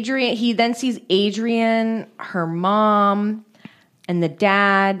 Adrian, he then sees Adrian, her mom, and the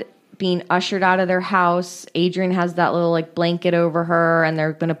dad being ushered out of their house. Adrian has that little, like, blanket over her, and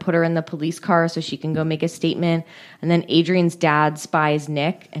they're going to put her in the police car so she can go make a statement. And then Adrian's dad spies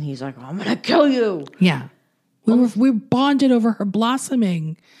Nick, and he's like, I'm going to kill you. Yeah. We bonded over her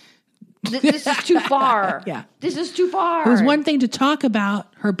blossoming. This is too far. Yeah. This is too far. It was one thing to talk about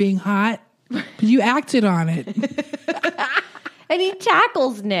her being hot, but you acted on it. And he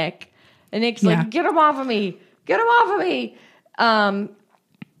tackles Nick. And Nick's like, get him off of me. Get him off of me.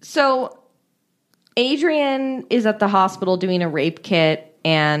 So Adrian is at the hospital doing a rape kit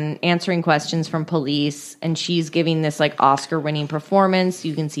and answering questions from police, and she's giving this, like, Oscar-winning performance.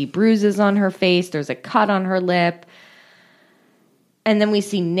 You can see bruises on her face. There's a cut on her lip. And then we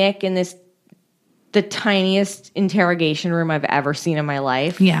see Nick in the tiniest interrogation room I've ever seen in my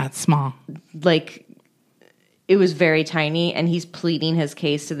life. Yeah, it's small. Like, it was very tiny, and he's pleading his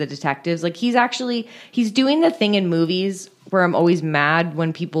case to the detectives. Like, he's doing the thing in movies where I'm always mad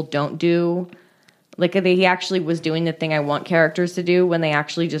when people don't do. Like, he actually was doing the thing I want characters to do when they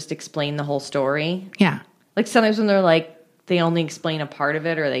actually just explain the whole story. Yeah. Like, sometimes when they're like, they only explain a part of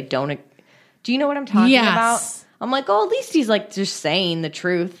it or they don't. Do you know what I'm talking about? I'm like, oh, at least he's, like, just saying the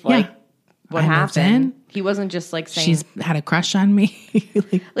truth. Like, what happened? He wasn't just, like, saying. She's had a crush on me.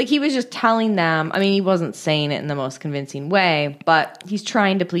 Like, he was just telling them. I mean, he wasn't saying it in the most convincing way, but he's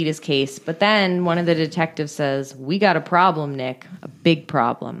trying to plead his case. But then one of the detectives says, we got a problem, Nick. A big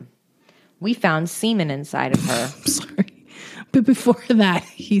problem. We found semen inside of her. I'm sorry. But before that,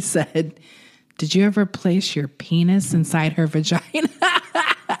 he said, did you ever place your penis inside her vagina?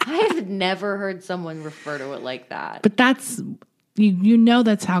 I have never heard someone refer to it like that. But that's, you know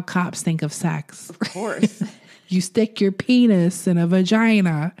that's how cops think of sex. Of course. You stick your penis in a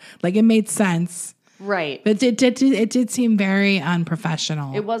vagina. Like, it made sense. Right. But it did seem very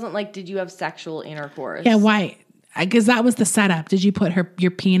unprofessional. It wasn't like, did you have sexual intercourse? Yeah, why? Because that was the setup. Did you put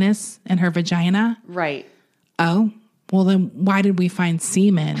your penis in her vagina? Right. Oh, well then why did we find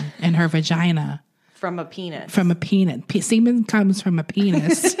semen in her vagina? From a penis. From a penis. Semen comes from a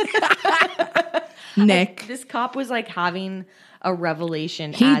penis. Nick. This cop was like having a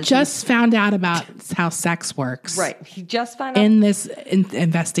revelation. He just found out about how sex works. Right. He just found out. In this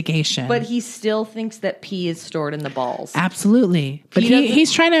investigation. But he still thinks that pee is stored in the balls. Absolutely. But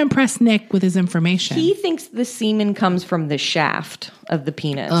he's trying to impress Nick with his information. He thinks the semen comes from the shaft of the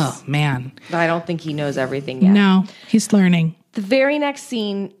penis. Oh, man. But I don't think he knows everything yet. No, he's learning. The very next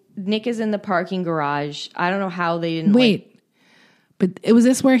scene, Nick is in the parking garage. I don't know how they didn't... Wait. But was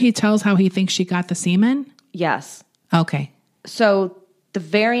this where he tells how he thinks she got the semen? Yes. Okay. So the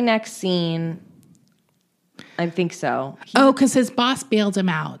very next scene, I think so. Because his boss bailed him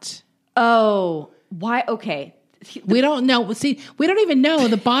out. Oh, why? Okay. We don't know. See, we don't even know.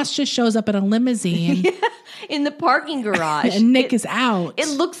 The boss just shows up in a limousine. In the parking garage. And Nick is out. It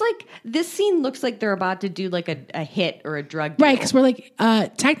looks like, this scene looks like they're about to do like a hit or a drug deal. Right, because we're like,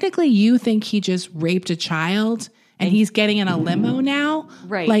 technically you think he just raped a child and he's getting in a limo now?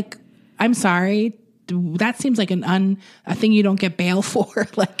 Right. Like, I'm sorry. That seems like a thing you don't get bail for.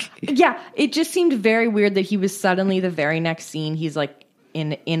 Like, yeah, it just seemed very weird that he was suddenly the very next scene. He's like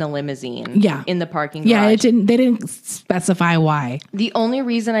in a limousine. Yeah, in the parking garage. Yeah, they didn't specify why. The only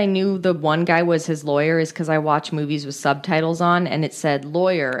reason I knew the one guy was his lawyer is because I watch movies with subtitles on, and it said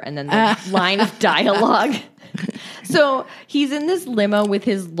lawyer, and then the line of dialogue. So he's in this limo with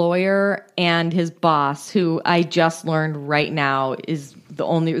his lawyer and his boss, who I just learned right now is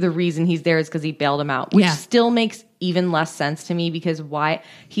the reason he's there is because he bailed him out, which still makes even less sense to me because why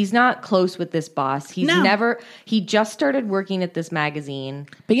he's not close with this boss. He just started working at this magazine.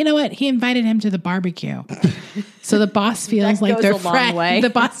 But you know what? He invited him to the barbecue. So the boss feels like they're friends. The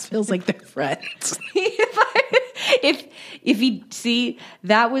boss feels like they're friends. If he see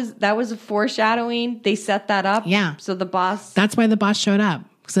that was a foreshadowing. They set that up. Yeah. So the boss. That's why the boss showed up.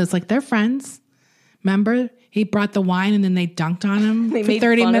 So it's like they're friends. Remember, he brought the wine and then they dunked on him for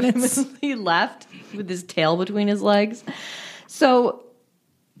 30 minutes. He left with his tail between his legs. So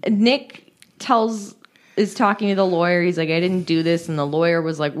Nick is talking to the lawyer. He's like, I didn't do this, and the lawyer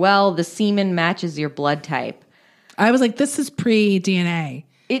was like, well, the semen matches your blood type. I was like, this is pre-DNA.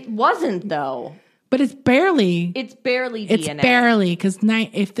 It wasn't though. But it's barely. It's barely DNA. It's barely, because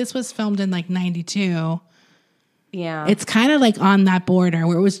if this was filmed in like 92, yeah, it's kind of like on that border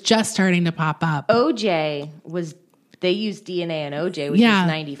where it was just starting to pop up. They used DNA in OJ, which is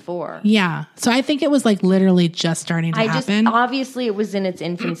 94. Yeah. So I think it was like literally just starting to happen. Obviously it was in its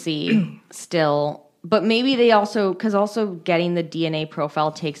infancy still, but maybe they also getting the DNA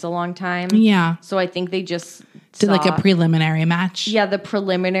profile takes a long time. Yeah. So I think they just did like a preliminary match. Yeah, the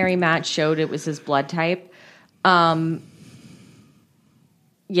preliminary match showed it was his blood type.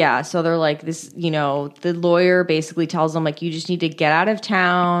 Yeah, so they're like this, the lawyer basically tells them like, you just need to get out of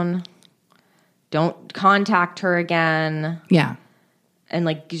town. Don't contact her again. Yeah. And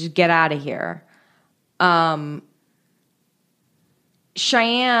like, just get out of here.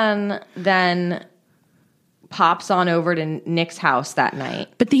 Cheyenne then pops on over to Nick's house that night.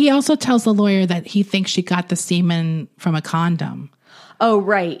 But he also tells the lawyer that he thinks she got the semen from a condom. Oh,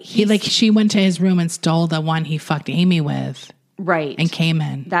 right. She went to his room and stole the one he fucked Amy with. Right. And came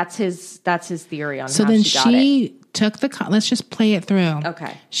in. That's his theory on so how then she got it. Took the let's just play it through.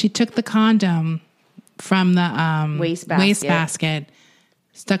 Okay. She took the condom from the wastebasket,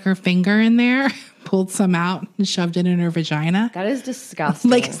 stuck her finger in there, pulled some out, and shoved it in her vagina. That is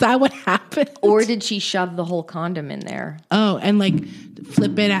disgusting. Like, is that what happened? Or did she shove the whole condom in there? Oh, and like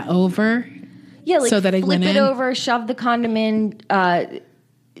flip it over? Yeah, like so that it flip went it in? over, shove the condom in,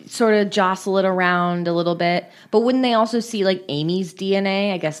 sort of jostle it around a little bit. But wouldn't they also see like Amy's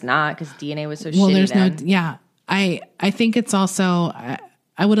DNA? I guess not, because DNA was so shitty there's then. no, yeah. I think it's also,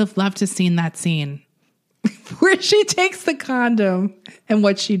 I would have loved to seen that scene where she takes the condom and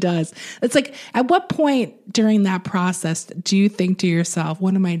what she does. It's like, at what point during that process do you think to yourself,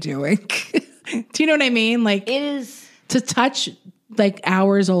 what am I doing? Do you know what I mean? Like, it is to touch like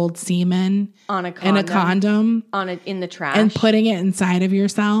hours old semen on a condom, in a condom in the trash and putting it inside of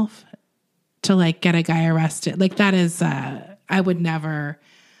yourself to like get a guy arrested. Like, that is, I would never.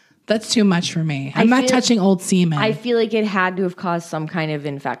 That's too much for me. I'm not touching old semen. I feel like it had to have caused some kind of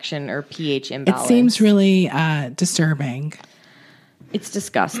infection or pH imbalance. It seems really disturbing. It's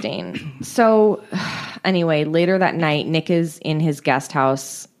disgusting. So anyway, later that night, Nick is in his guest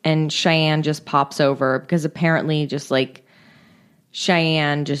house and Cheyenne just pops over because apparently just like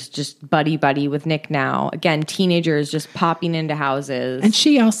Cheyenne just buddy with Nick now. Again, teenagers just popping into houses. And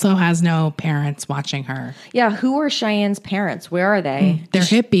she also has no parents watching her. Yeah, who are Cheyenne's parents? Where are they? They're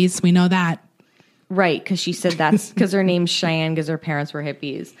hippies. We know that. Right, because she said that's because her name's Cheyenne because her parents were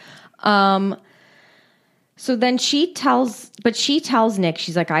hippies. So then she tells Nick,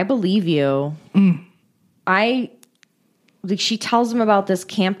 she's like, I believe you. She tells him about this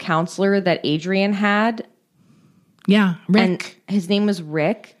camp counselor that Adrian had. Yeah, Rick. And his name was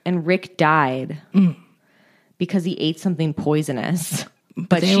Rick, and Rick died because he ate something poisonous.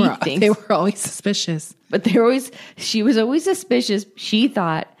 But they were always suspicious. But she was always suspicious. She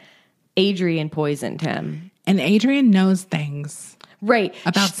thought Adrian poisoned him. And Adrian knows things. Right.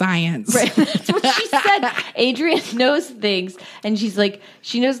 About science. Right. That's what she said. Adrian knows things. And she's like,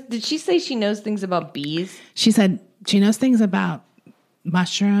 did she say she knows things about bees? She said she knows things about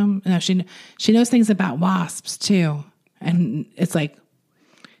mushroom. No, she knows things about wasps too. And it's like,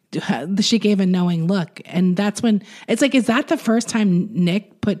 she gave a knowing look. And that's when it's like, is that the first time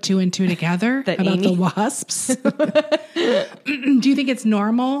Nick put 2 and 2 together about the wasps? Do you think it's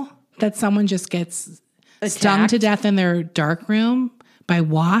normal that someone just gets stung to death in their dark room by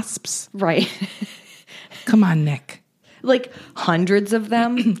wasps? Right. Come on, Nick. Like hundreds of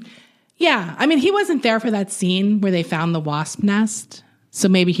them? Yeah. I mean, he wasn't there for that scene where they found the wasp nest. So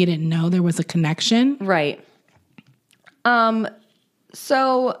maybe he didn't know there was a connection. Right.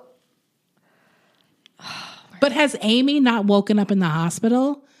 So. But has Amy not woken up in the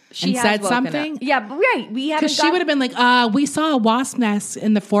hospital and said something? Up. Yeah, right. We haven't. Because she would have been like, we saw a wasp nest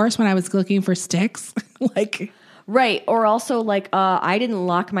in the forest when I was looking for sticks. Like. Right. Or also like, I didn't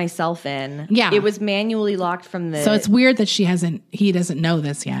lock myself in. Yeah. It was manually locked from the. So it's weird that he doesn't know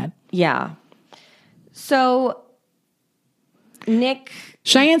this yet. Yeah. So Nick.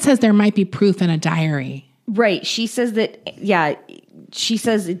 Cheyenne says there might be proof in a diary. Right. She says that, yeah. She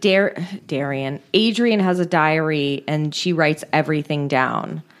says Adrian has a diary and she writes everything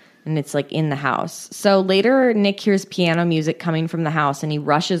down. And it's like in the house. So later, Nick hears piano music coming from the house and he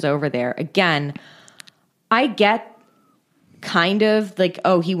rushes over there. Again, I get kind of like,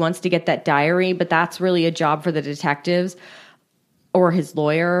 oh, he wants to get that diary, but that's really a job for the detectives or his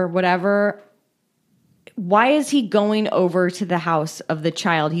lawyer or whatever. Why is he going over to the house of the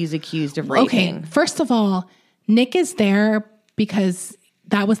child he's accused of raping? Okay, first of all, Nick is there because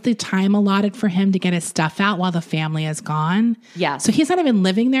that was the time allotted for him to get his stuff out while the family is gone. Yeah. So he's not even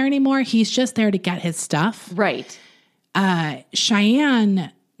living there anymore. He's just there to get his stuff. Right.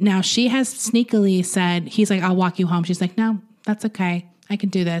 Cheyenne, now she has sneakily said, he's like, I'll walk you home. She's like, no, that's okay. I can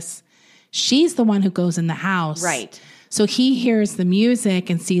do this. She's the one who goes in the house. Right. So he hears the music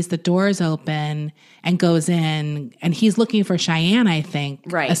and sees the doors open and goes in, and he's looking for Cheyenne, I think.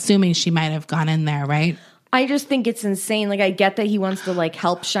 Right. Assuming she might have gone in there, right? I just think it's insane. Like, I get that he wants to, like,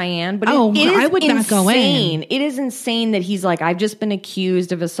 help Cheyenne, but it is I would not go in. It is insane that he's like, I've just been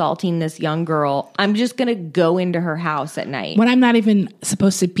accused of assaulting this young girl. I'm just going to go into her house at night. When I'm not even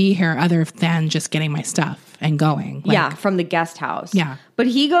supposed to be here other than just getting my stuff and going. Like, yeah, from the guest house. Yeah. But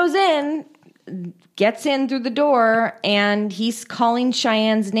he goes in, gets in through the door, and he's calling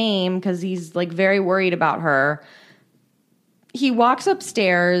Cheyenne's name because he's, like, very worried about her. He walks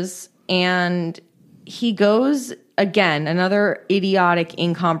upstairs and he goes, again, another idiotic,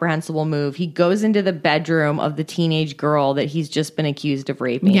 incomprehensible move. He goes into the bedroom of the teenage girl that he's just been accused of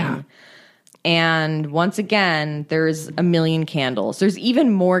raping. Yeah. And once again, there's a million candles. There's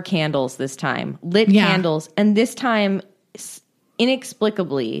even more candles this time. Lit candles. And this time,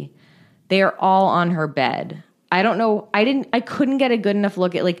 inexplicably, they are all on her bed. I don't know. I couldn't get a good enough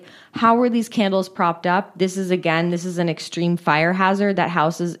look at, like, how were these candles propped up? This is an extreme fire hazard. That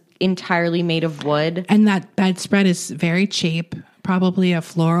house is entirely made of wood. And that bedspread is very cheap, probably a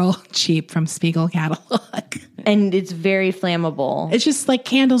floral cheap from Spiegel catalog. And it's very flammable. It's just like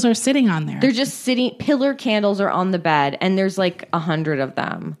candles are sitting on there. They're just sitting, pillar candles are on the bed, and there's like 100 of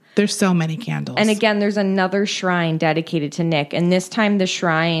them. There's so many candles. And again, there's another shrine dedicated to Nick, and this time the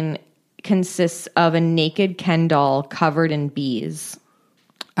shrine consists of a naked Ken doll covered in bees.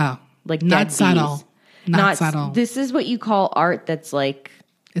 Oh. Like not dead subtle. bees. Not subtle. This is what you call art that's like...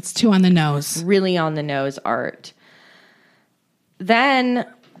 It's too on the nose. Really on the nose art. Then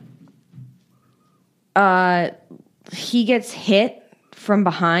he gets hit from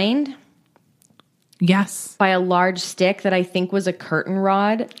behind. Yes. By a large stick that I think was a curtain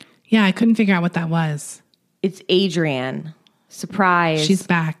rod. Yeah, I couldn't figure out what that was. It's Adrian. Surprise. She's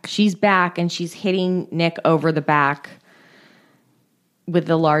back. She's back, and she's hitting Nick over the back with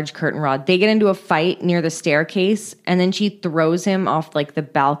the large curtain rod. They get into a fight near the staircase, and then she throws him off like the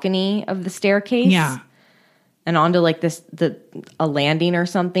balcony of the staircase. Yeah. and onto like a landing or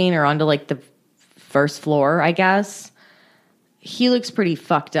something, or onto like the first floor, I guess. He looks pretty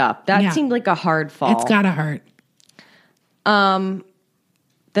fucked up. That seemed like a hard fall. It's gotta hurt.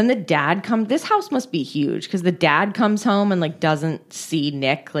 Then the dad comes. This house must be huge because the dad comes home and like doesn't see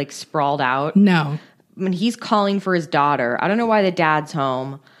Nick like sprawled out. No. When he's calling for his daughter. I don't know why the dad's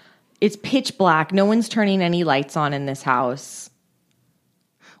home. It's pitch black. No one's turning any lights on in this house.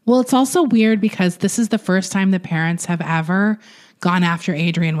 Well, it's also weird because this is the first time the parents have ever gone after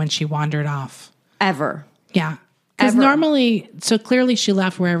Adrian when she wandered off. Ever. Yeah. Because normally, so clearly she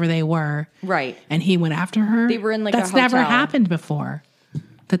left wherever they were. Right. And he went after her. They were in like That's a hotel. never happened before.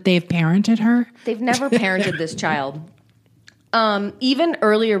 That they've parented her. They've never parented this child. Even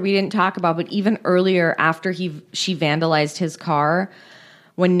earlier, we didn't talk about, but even earlier after she vandalized his car,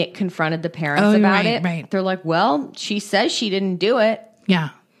 when Nick confronted the parents about it, they're like, well, she says she didn't do it. Yeah.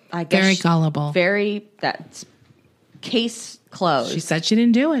 I guess very gullible. That's case closed. She said she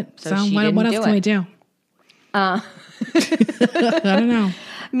didn't do it. So what else can we do? I don't know.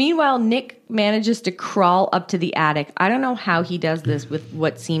 Meanwhile, Nick manages to crawl up to the attic. I don't know how he does this with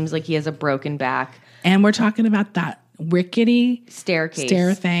what seems like he has a broken back. And we're talking about that rickety stair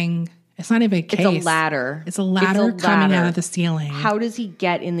thing. It's not even a case. It's a ladder. It's a ladder coming out of the ceiling. How does he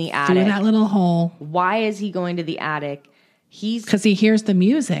get in the attic? Through that little hole. Why is he going to the attic? Because he hears the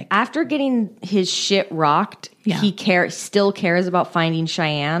music. After getting his shit rocked, he still cares about finding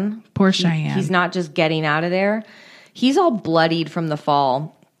Cheyenne. Poor Cheyenne. He's not just getting out of there. He's all bloodied from the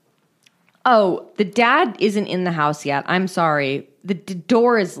fall. Oh, the dad isn't in the house yet. I'm sorry. The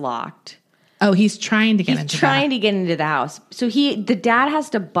door is locked. Oh, he's trying to get into the house. So the dad has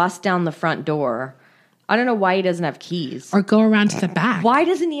to bust down the front door. I don't know why he doesn't have keys. Or go around to the back. Why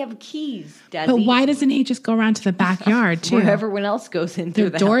doesn't he have keys, Desi? But why doesn't he just go around to the backyard, too? Where everyone else goes in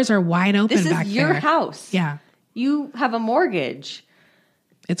through the doors are wide open back there. This is your house. Yeah. You have a mortgage.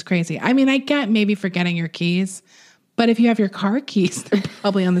 It's crazy. I mean, I get maybe forgetting your keys, but if you have your car keys, they're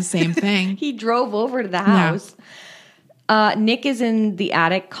probably on the same thing. He drove over to the house. Yeah. Nick is in the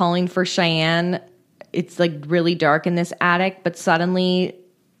attic calling for Cheyenne. It's like really dark in this attic, but suddenly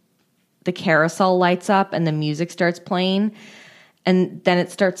the carousel lights up and the music starts playing, and then it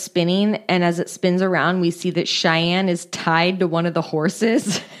starts spinning. And as it spins around, we see that Cheyenne is tied to one of the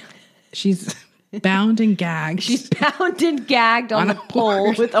horses. She's bound and gagged. She's bound and gagged on the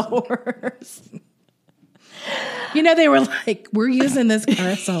pole with a horse. You know, they were like, we're using this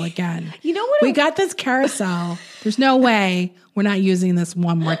carousel again. You know what? We got this carousel. There's no way we're not using this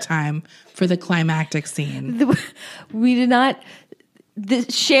one more time for the climactic scene. We did not.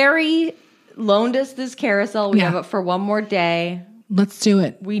 Sherry loaned us this carousel. We have it for one more day. Let's do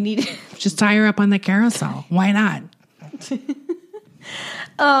it. We need just tie her up on the carousel. Why not?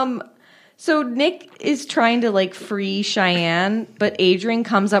 So Nick is trying to like free Cheyenne, but Adrian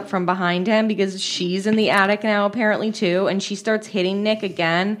comes up from behind him because she's in the attic now apparently too, and she starts hitting Nick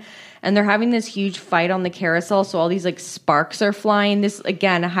again. And they're having this huge fight on the carousel, so all these like sparks are flying. This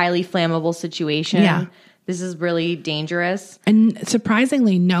again, a highly flammable situation. Yeah. This is really dangerous. And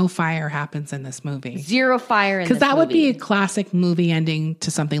surprisingly, no fire happens in this movie. Zero fire in this movie. Because that would be a classic movie ending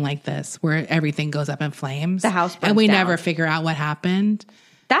to something like this, where everything goes up in flames. The house burns and we down. never figure out what happened.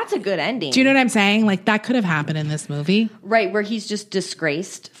 That's a good ending. Do you know what I'm saying? Like, that could have happened in this movie. Right, where he's just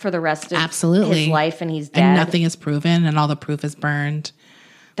disgraced for the rest of his life and he's dead. And nothing is proven and all the proof is burned.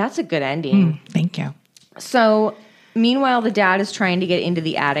 That's a good ending. Thank you. So, meanwhile, the dad is trying to get into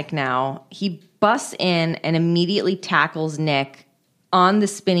the attic now. He busts in and immediately tackles Nick on the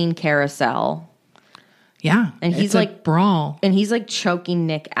spinning carousel. Yeah. And he's like brawl. And he's like choking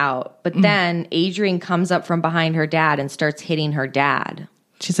Nick out. But then Adrian comes up from behind her dad and starts hitting her dad.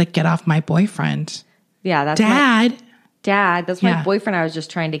 She's like, get off my boyfriend. Yeah, that's Dad. Dad, that's my boyfriend I was just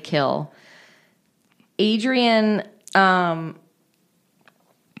trying to kill. Adrian then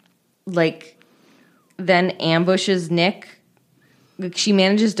ambushes Nick. She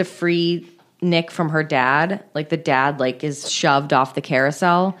manages to free Nick from her dad. Like the dad is shoved off the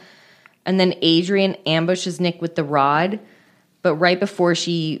carousel. And then Adrian ambushes Nick with the rod. But right before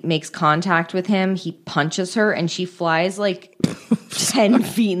she makes contact with him, he punches her and she flies 10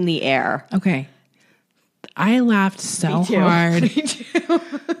 feet in the air. Okay. I laughed so hard. Me too.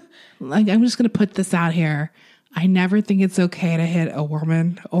 I'm just going to put this out here. I never think it's okay to hit a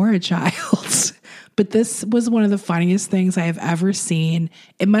woman or a child. But this was one of the funniest things I have ever seen.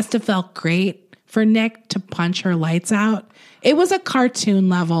 It must have felt great for Nick to punch her lights out. It was a cartoon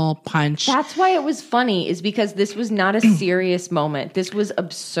level punch. That's why it was funny, is because this was not a serious moment. This was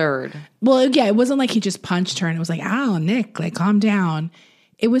absurd. Well, yeah, it wasn't like he just punched her and it was like, ow, Nick, calm down.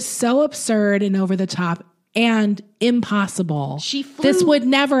 It was so absurd and over the top. and impossible. She flew. This would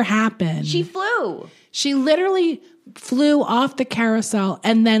never happen. She flew. She literally flew off the carousel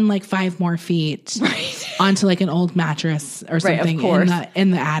and then like 5 more feet onto like an old mattress or something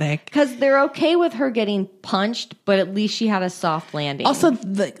in the attic. Because they're okay with her getting punched, but at least she had a soft landing. Also,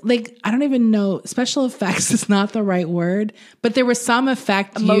 I don't even know, special effects is not the right word, but there was some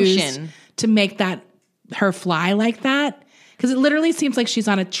effect used to make that her fly like that. Because it literally seems like she's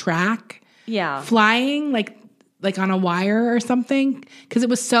on a track. Yeah. Flying like on a wire or something. Because it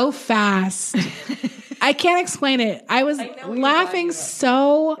was so fast. I can't explain it. I was laughing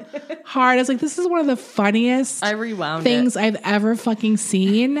so hard. I was like, this is one of the funniest things I've ever fucking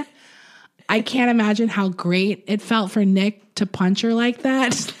seen. I can't imagine how great it felt for Nick to punch her like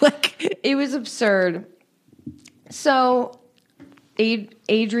that. Like, it was absurd. So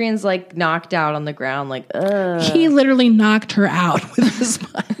Adrian's like knocked out on the ground, like, ugh. He literally knocked her out with his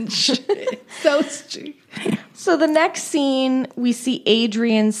punch. So stupid. So the next scene, we see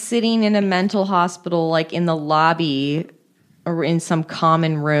Adrian sitting in a mental hospital, like in the lobby or in some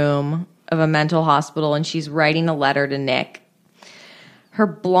common room of a mental hospital, and she's writing a letter to Nick. Her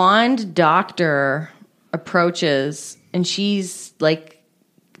blonde doctor approaches, and she's like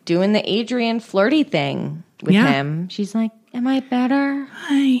doing the Adrian flirty thing with him. She's like, am I better?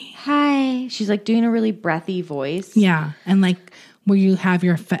 Hi. She's like doing a really breathy voice. Yeah. And like where you have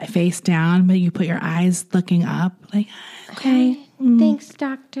your face down, but you put your eyes looking up. Like, okay. Thanks,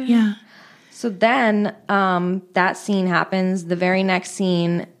 doctor. Yeah. So then that scene happens. The very next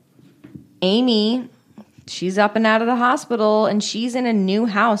scene, Amy, she's up and out of the hospital, and she's in a new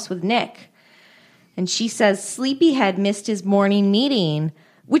house with Nick. And she says Sleepyhead missed his morning meeting,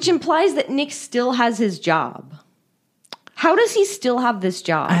 which implies that Nick still has his job. How does he still have this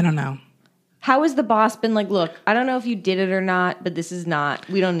job? I don't know. How has the boss been like, look, I don't know if you did it or not, but this is not,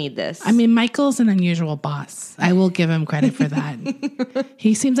 we don't need this. I mean, Michael's an unusual boss. I will give him credit for that.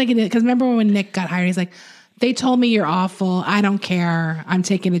 He seems like he did. Because remember when Nick got hired, he's like, they told me you're awful. I don't care. I'm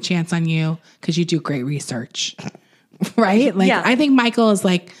taking a chance on you because you do great research. Right? Like, I think Michael is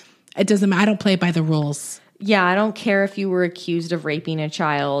like, it doesn't matter. I don't play by the rules. Yeah, I don't care if you were accused of raping a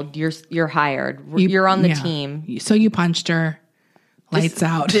child. You're hired. You're on the team. So you punched her. Lights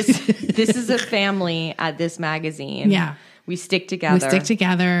out. This is a family at this magazine. Yeah. We stick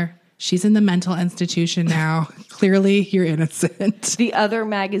together. She's in the mental institution now. Clearly, you're innocent. The other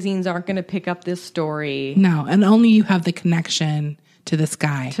magazines aren't going to pick up this story. No, and only you have the connection to this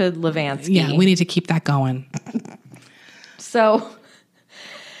guy. To Levansky. Yeah, we need to keep that going. So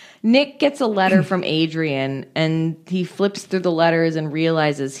Nick gets a letter from Adrian, and he flips through the letters and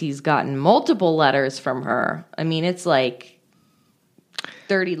realizes he's gotten multiple letters from her. I mean, it's like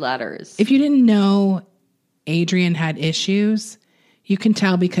 30 letters. If you didn't know Adrian had issues, you can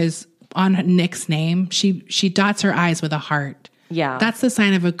tell because on Nick's name, she dots her I's with a heart. Yeah. That's the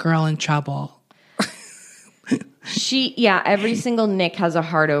sign of a girl in trouble. Every single Nick has a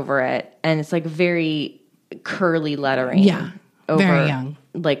heart over it, and it's like very curly lettering. Yeah. Over, very young.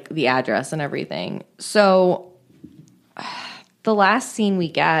 Like the address and everything. So the last scene we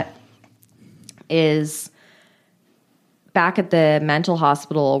get is back at the mental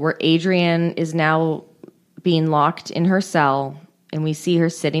hospital where Adrian is now being locked in her cell, and we see her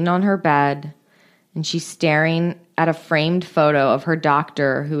sitting on her bed, and she's staring at a framed photo of her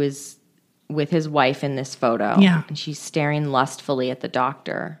doctor who is with his wife in this photo. Yeah. And she's staring lustfully at the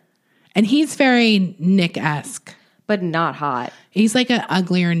doctor. And he's very Nick-esque. But not hot. He's like an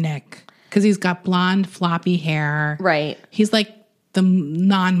uglier Nick because he's got blonde, floppy hair. Right. He's like the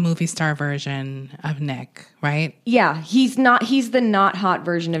non-movie star version of Nick, right? Yeah, he's the not hot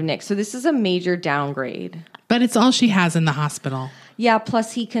version of Nick. So this is a major downgrade. But it's all she has in the hospital. Yeah,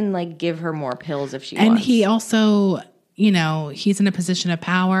 plus he can like give her more pills if she wants. And he also, he's in a position of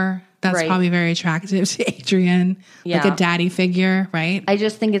power. That's probably very attractive to Adrian. Yeah. Like a daddy figure, right? I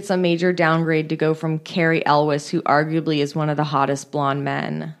just think it's a major downgrade to go from Cary Elwes, who arguably is one of the hottest blonde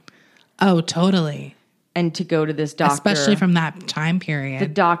men. Oh, totally. And to go to this doctor. Especially from that time period. The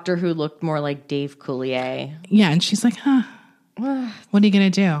doctor who looked more like Dave Coulier. Yeah, and she's like, what are you going to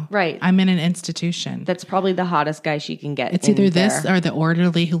do? Right. I'm in an institution. That's probably the hottest guy she can get. It's either this or the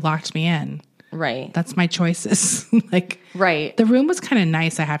orderly who locked me in. Right. That's my choices. Right. The room was kind of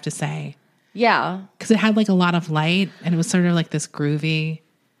nice, I have to say. Yeah. Because it had like a lot of light and it was sort of like this groovy.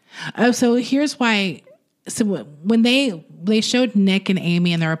 Oh, so here's why. So when they showed Nick and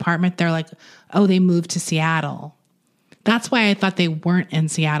Amy in their apartment, they're like, oh, they moved to Seattle. That's why I thought they weren't in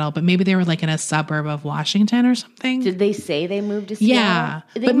Seattle, but maybe they were like in a suburb of Washington or something. Did they say they moved to Seattle?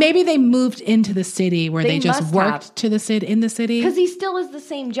 Yeah, but maybe they moved into the city where they just worked in the city. Because he still has the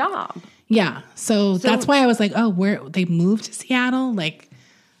same job. Yeah. So that's why I was like, oh, where they moved to Seattle? Like,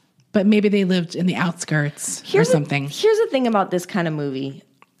 but maybe they lived in the outskirts or something. Here's the thing about this kind of movie.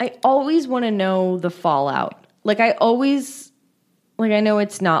 I always want to know the fallout. Like, I know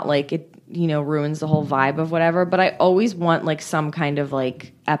it's not like it, ruins the whole vibe of whatever, but I always want like some kind of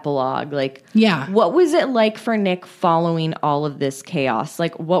like epilogue. Like, what was it like for Nick following all of this chaos?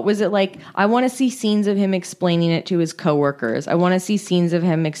 Like, what was it like? I want to see scenes of him explaining it to his coworkers. I want to see scenes of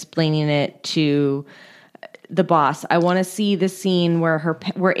him explaining it to the boss. I want to see the scene where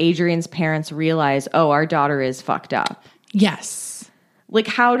Adrian's parents realize, oh, our daughter is fucked up. Yes. Like,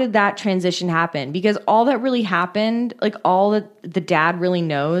 how did that transition happen? Because all that really happened, like all that the dad really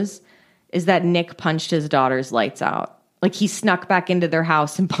knows is that Nick punched his daughter's lights out. Like, he snuck back into their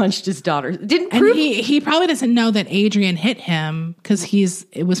house and punched his daughter. Didn't prove. And he probably doesn't know that Adrian hit him because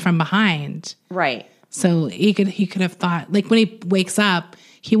it was from behind. Right. So he could have thought, like, when he wakes up,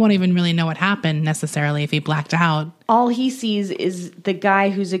 he won't even really know what happened necessarily if he blacked out. All he sees is the guy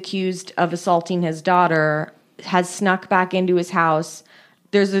who's accused of assaulting his daughter has snuck back into his house.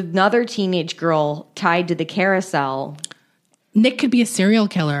 There's another teenage girl tied to the carousel. Nick could be a serial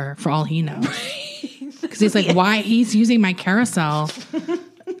killer for all he knows. Because he's like, why? He's using my carousel.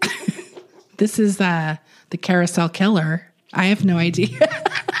 This is the carousel killer. I have no idea.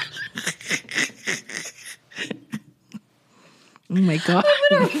 Oh my God.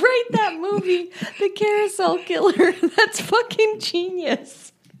 I'm going to write that movie, The Carousel Killer. That's fucking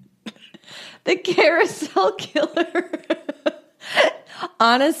genius. The Carousel Killer.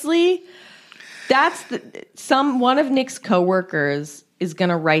 Honestly, that's one of Nick's coworkers is going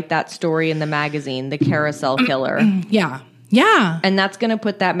to write that story in the magazine, The Carousel Killer. Yeah. Yeah. And that's going to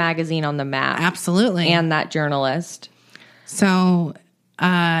put that magazine on the map. Absolutely. And that journalist. So,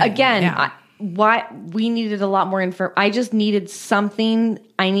 again, yeah. We needed a lot more info. I just needed something.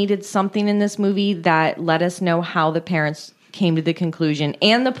 I needed something in this movie that let us know how the parents came to the conclusion,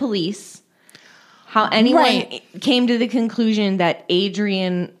 and the police, how anyone came to the conclusion that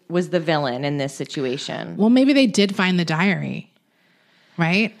Adrian was the villain in this situation. Well, maybe they did find the diary,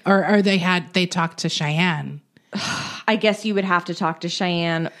 right? Or they talked to Cheyenne. I guess you would have to talk to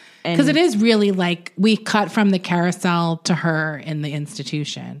Cheyenne. Because it is really like we cut from the carousel to her in the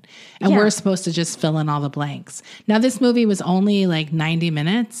institution. And we're supposed to just fill in all the blanks. Now, this movie was only like 90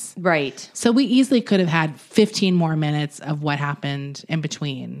 minutes. Right. So we easily could have had 15 more minutes of what happened in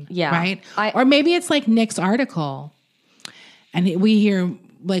between. Yeah. Right? Or maybe it's like Nick's article. And we hear,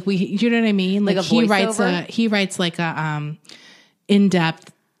 like, you know what I mean? Like he writes like a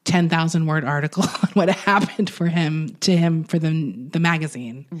in-depth 10,000 word article on what happened to him for the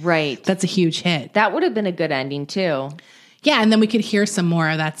magazine. Right. That's a huge hit. That would have been a good ending too. Yeah. And then we could hear some more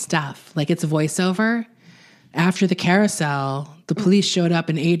of that stuff. Like, it's a voiceover. After the carousel, the police showed up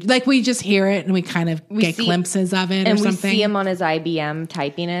and like, we just hear it and we kind of get glimpses of it or something. And we see him on his IBM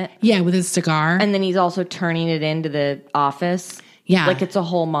typing it. Yeah. With his cigar. And then he's also turning it into the office. Yeah. Like, it's a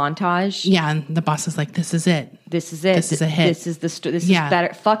whole montage. Yeah. And the boss is like, this is it. This is it. This is a hit. This is this is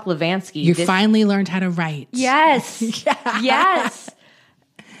better. Fuck Levansky. You finally learned how to write. Yes. Yes.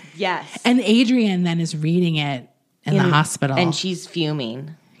 Yes. And Adrian then is reading it in the hospital. And she's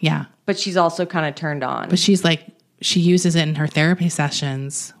fuming. Yeah. But she's also kind of turned on. But she's like, she uses it in her therapy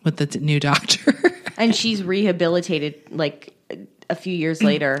sessions with the new doctor. And she's rehabilitated like a few years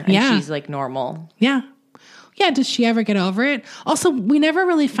later. And she's like normal. Yeah. Yeah, does she ever get over it? Also, we never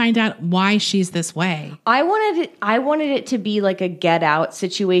really find out why she's this way. I wanted it to be like a Get Out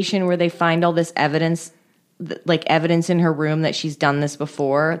situation where they find all this evidence, like evidence in her room that she's done this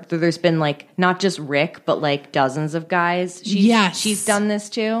before. There's been like not just Rick, but like dozens of guys. She's done this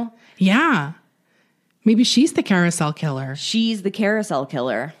too. Yeah. Maybe she's the carousel killer. She's the carousel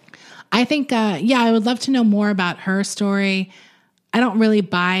killer. I think, I would love to know more about her story. I don't really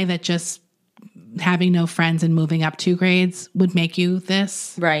buy that just having no friends and moving up 2 grades would make you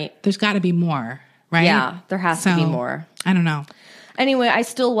this. Right. There's got to be more, right? Yeah, there has to be more. I don't know. Anyway, I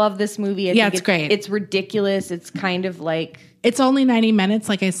still love this movie. I think it's great. It's ridiculous. It's kind of like... It's only 90 minutes,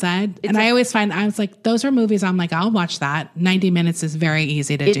 like I said. And I always find, I was like, those are movies I'm like, I'll watch that. 90 minutes is very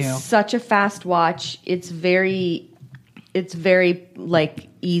easy to do. It's such a fast watch. It's very like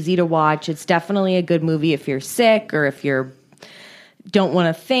easy to watch. It's definitely a good movie if you're sick or if you're don't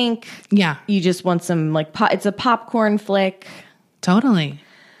want to think. Yeah. You just want some like it's a popcorn flick. Totally.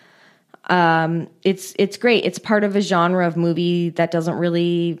 It's great. It's part of a genre of movie that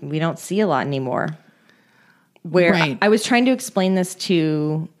we don't see a lot anymore. Where I was trying to explain this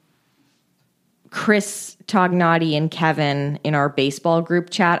to Chris Tognati and Kevin in our baseball group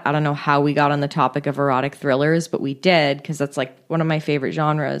chat. I don't know how we got on the topic of erotic thrillers, but we did because that's like one of my favorite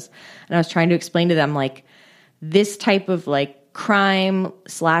genres. And I was trying to explain to them like this type of like crime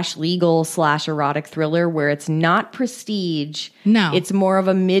 / legal / erotic thriller where it's not prestige. No. It's more of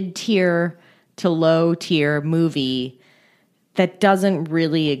a mid-tier to low-tier movie that doesn't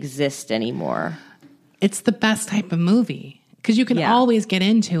really exist anymore. It's the best type of movie. Because you can always get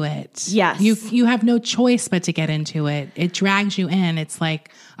into it. Yes. You have no choice but to get into it. It drags you in. It's like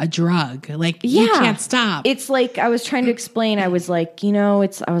a drug. Like, you can't stop. It's like, I was trying to explain, I was like,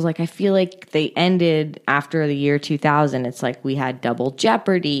 I feel like they ended after the year 2000. It's like we had Double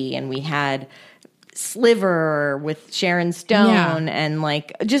Jeopardy and we had Sliver with Sharon Stone and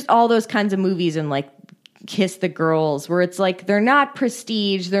like just all those kinds of movies and like Kiss the Girls, where it's like they're not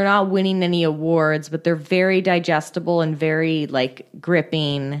prestige, they're not winning any awards, but they're very digestible and very like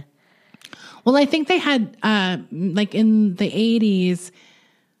gripping. Well, I think they had like in the 80s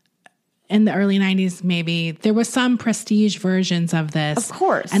and the early 90s maybe, there was some prestige versions of this. Of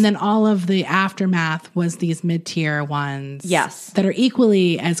course. And then all of the aftermath was these mid-tier ones. Yes. That are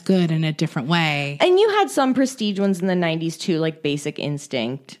equally as good in a different way. And you had some prestige ones in the 90s too, like Basic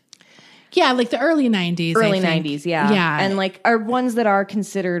Instinct. Yeah, like the early 90s. Early 90s, yeah. Yeah. And like are ones that are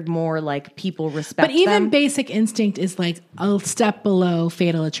considered more like people respect But even them. Basic Instinct is like a step below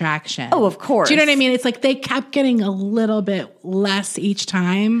Fatal Attraction. Oh, of course. Do you know what I mean? It's like they kept getting a little bit less each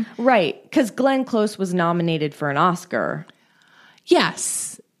time. Right, because Glenn Close was nominated for an Oscar.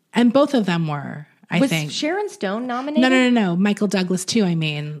 Yes. And both of them were, I think. Was Sharon Stone nominated? No. Michael Douglas too, I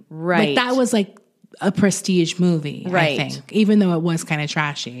mean. Right. Like that was like a prestige movie, Right. I think. Even though it was kind of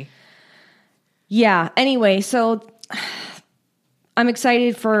trashy. Yeah. Anyway, so I'm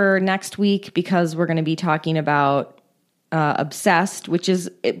excited for next week because we're going to be talking about Obsessed, which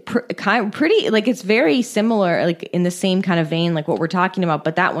is kind of pretty, like it's very similar, like in the same kind of vein, like what we're talking about.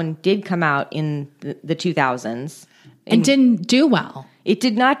 But that one did come out in the 2000s. And didn't do well. It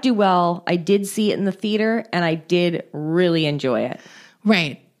did not do well. I did see it in the theater and I did really enjoy it.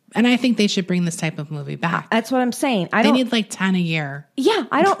 Right. And I think they should bring this type of movie back. That's what I'm saying. They need like 10 a year. Yeah,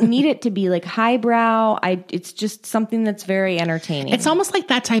 I don't need it to be like highbrow. It's just something that's very entertaining. It's almost like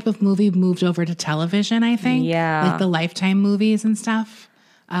that type of movie moved over to television, I think. Yeah. Like the Lifetime movies and stuff,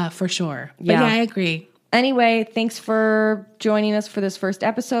 for sure. But Yeah. yeah, I agree. Anyway, thanks for joining us for this first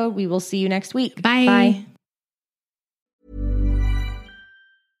episode. We will see you next week. Bye. Bye.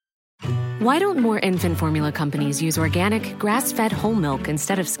 Why don't more infant formula companies use organic, grass-fed whole milk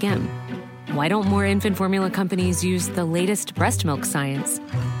instead of skim? Why don't more infant formula companies use the latest breast milk science?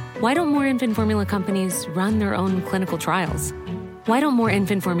 Why don't more infant formula companies run their own clinical trials? Why don't more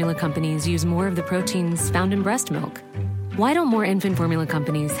infant formula companies use more of the proteins found in breast milk? Why don't more infant formula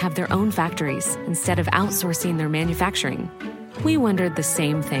companies have their own factories instead of outsourcing their manufacturing? We wondered the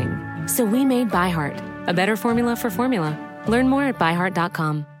same thing. So we made ByHeart, a better formula for formula. Learn more at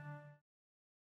byheart.com.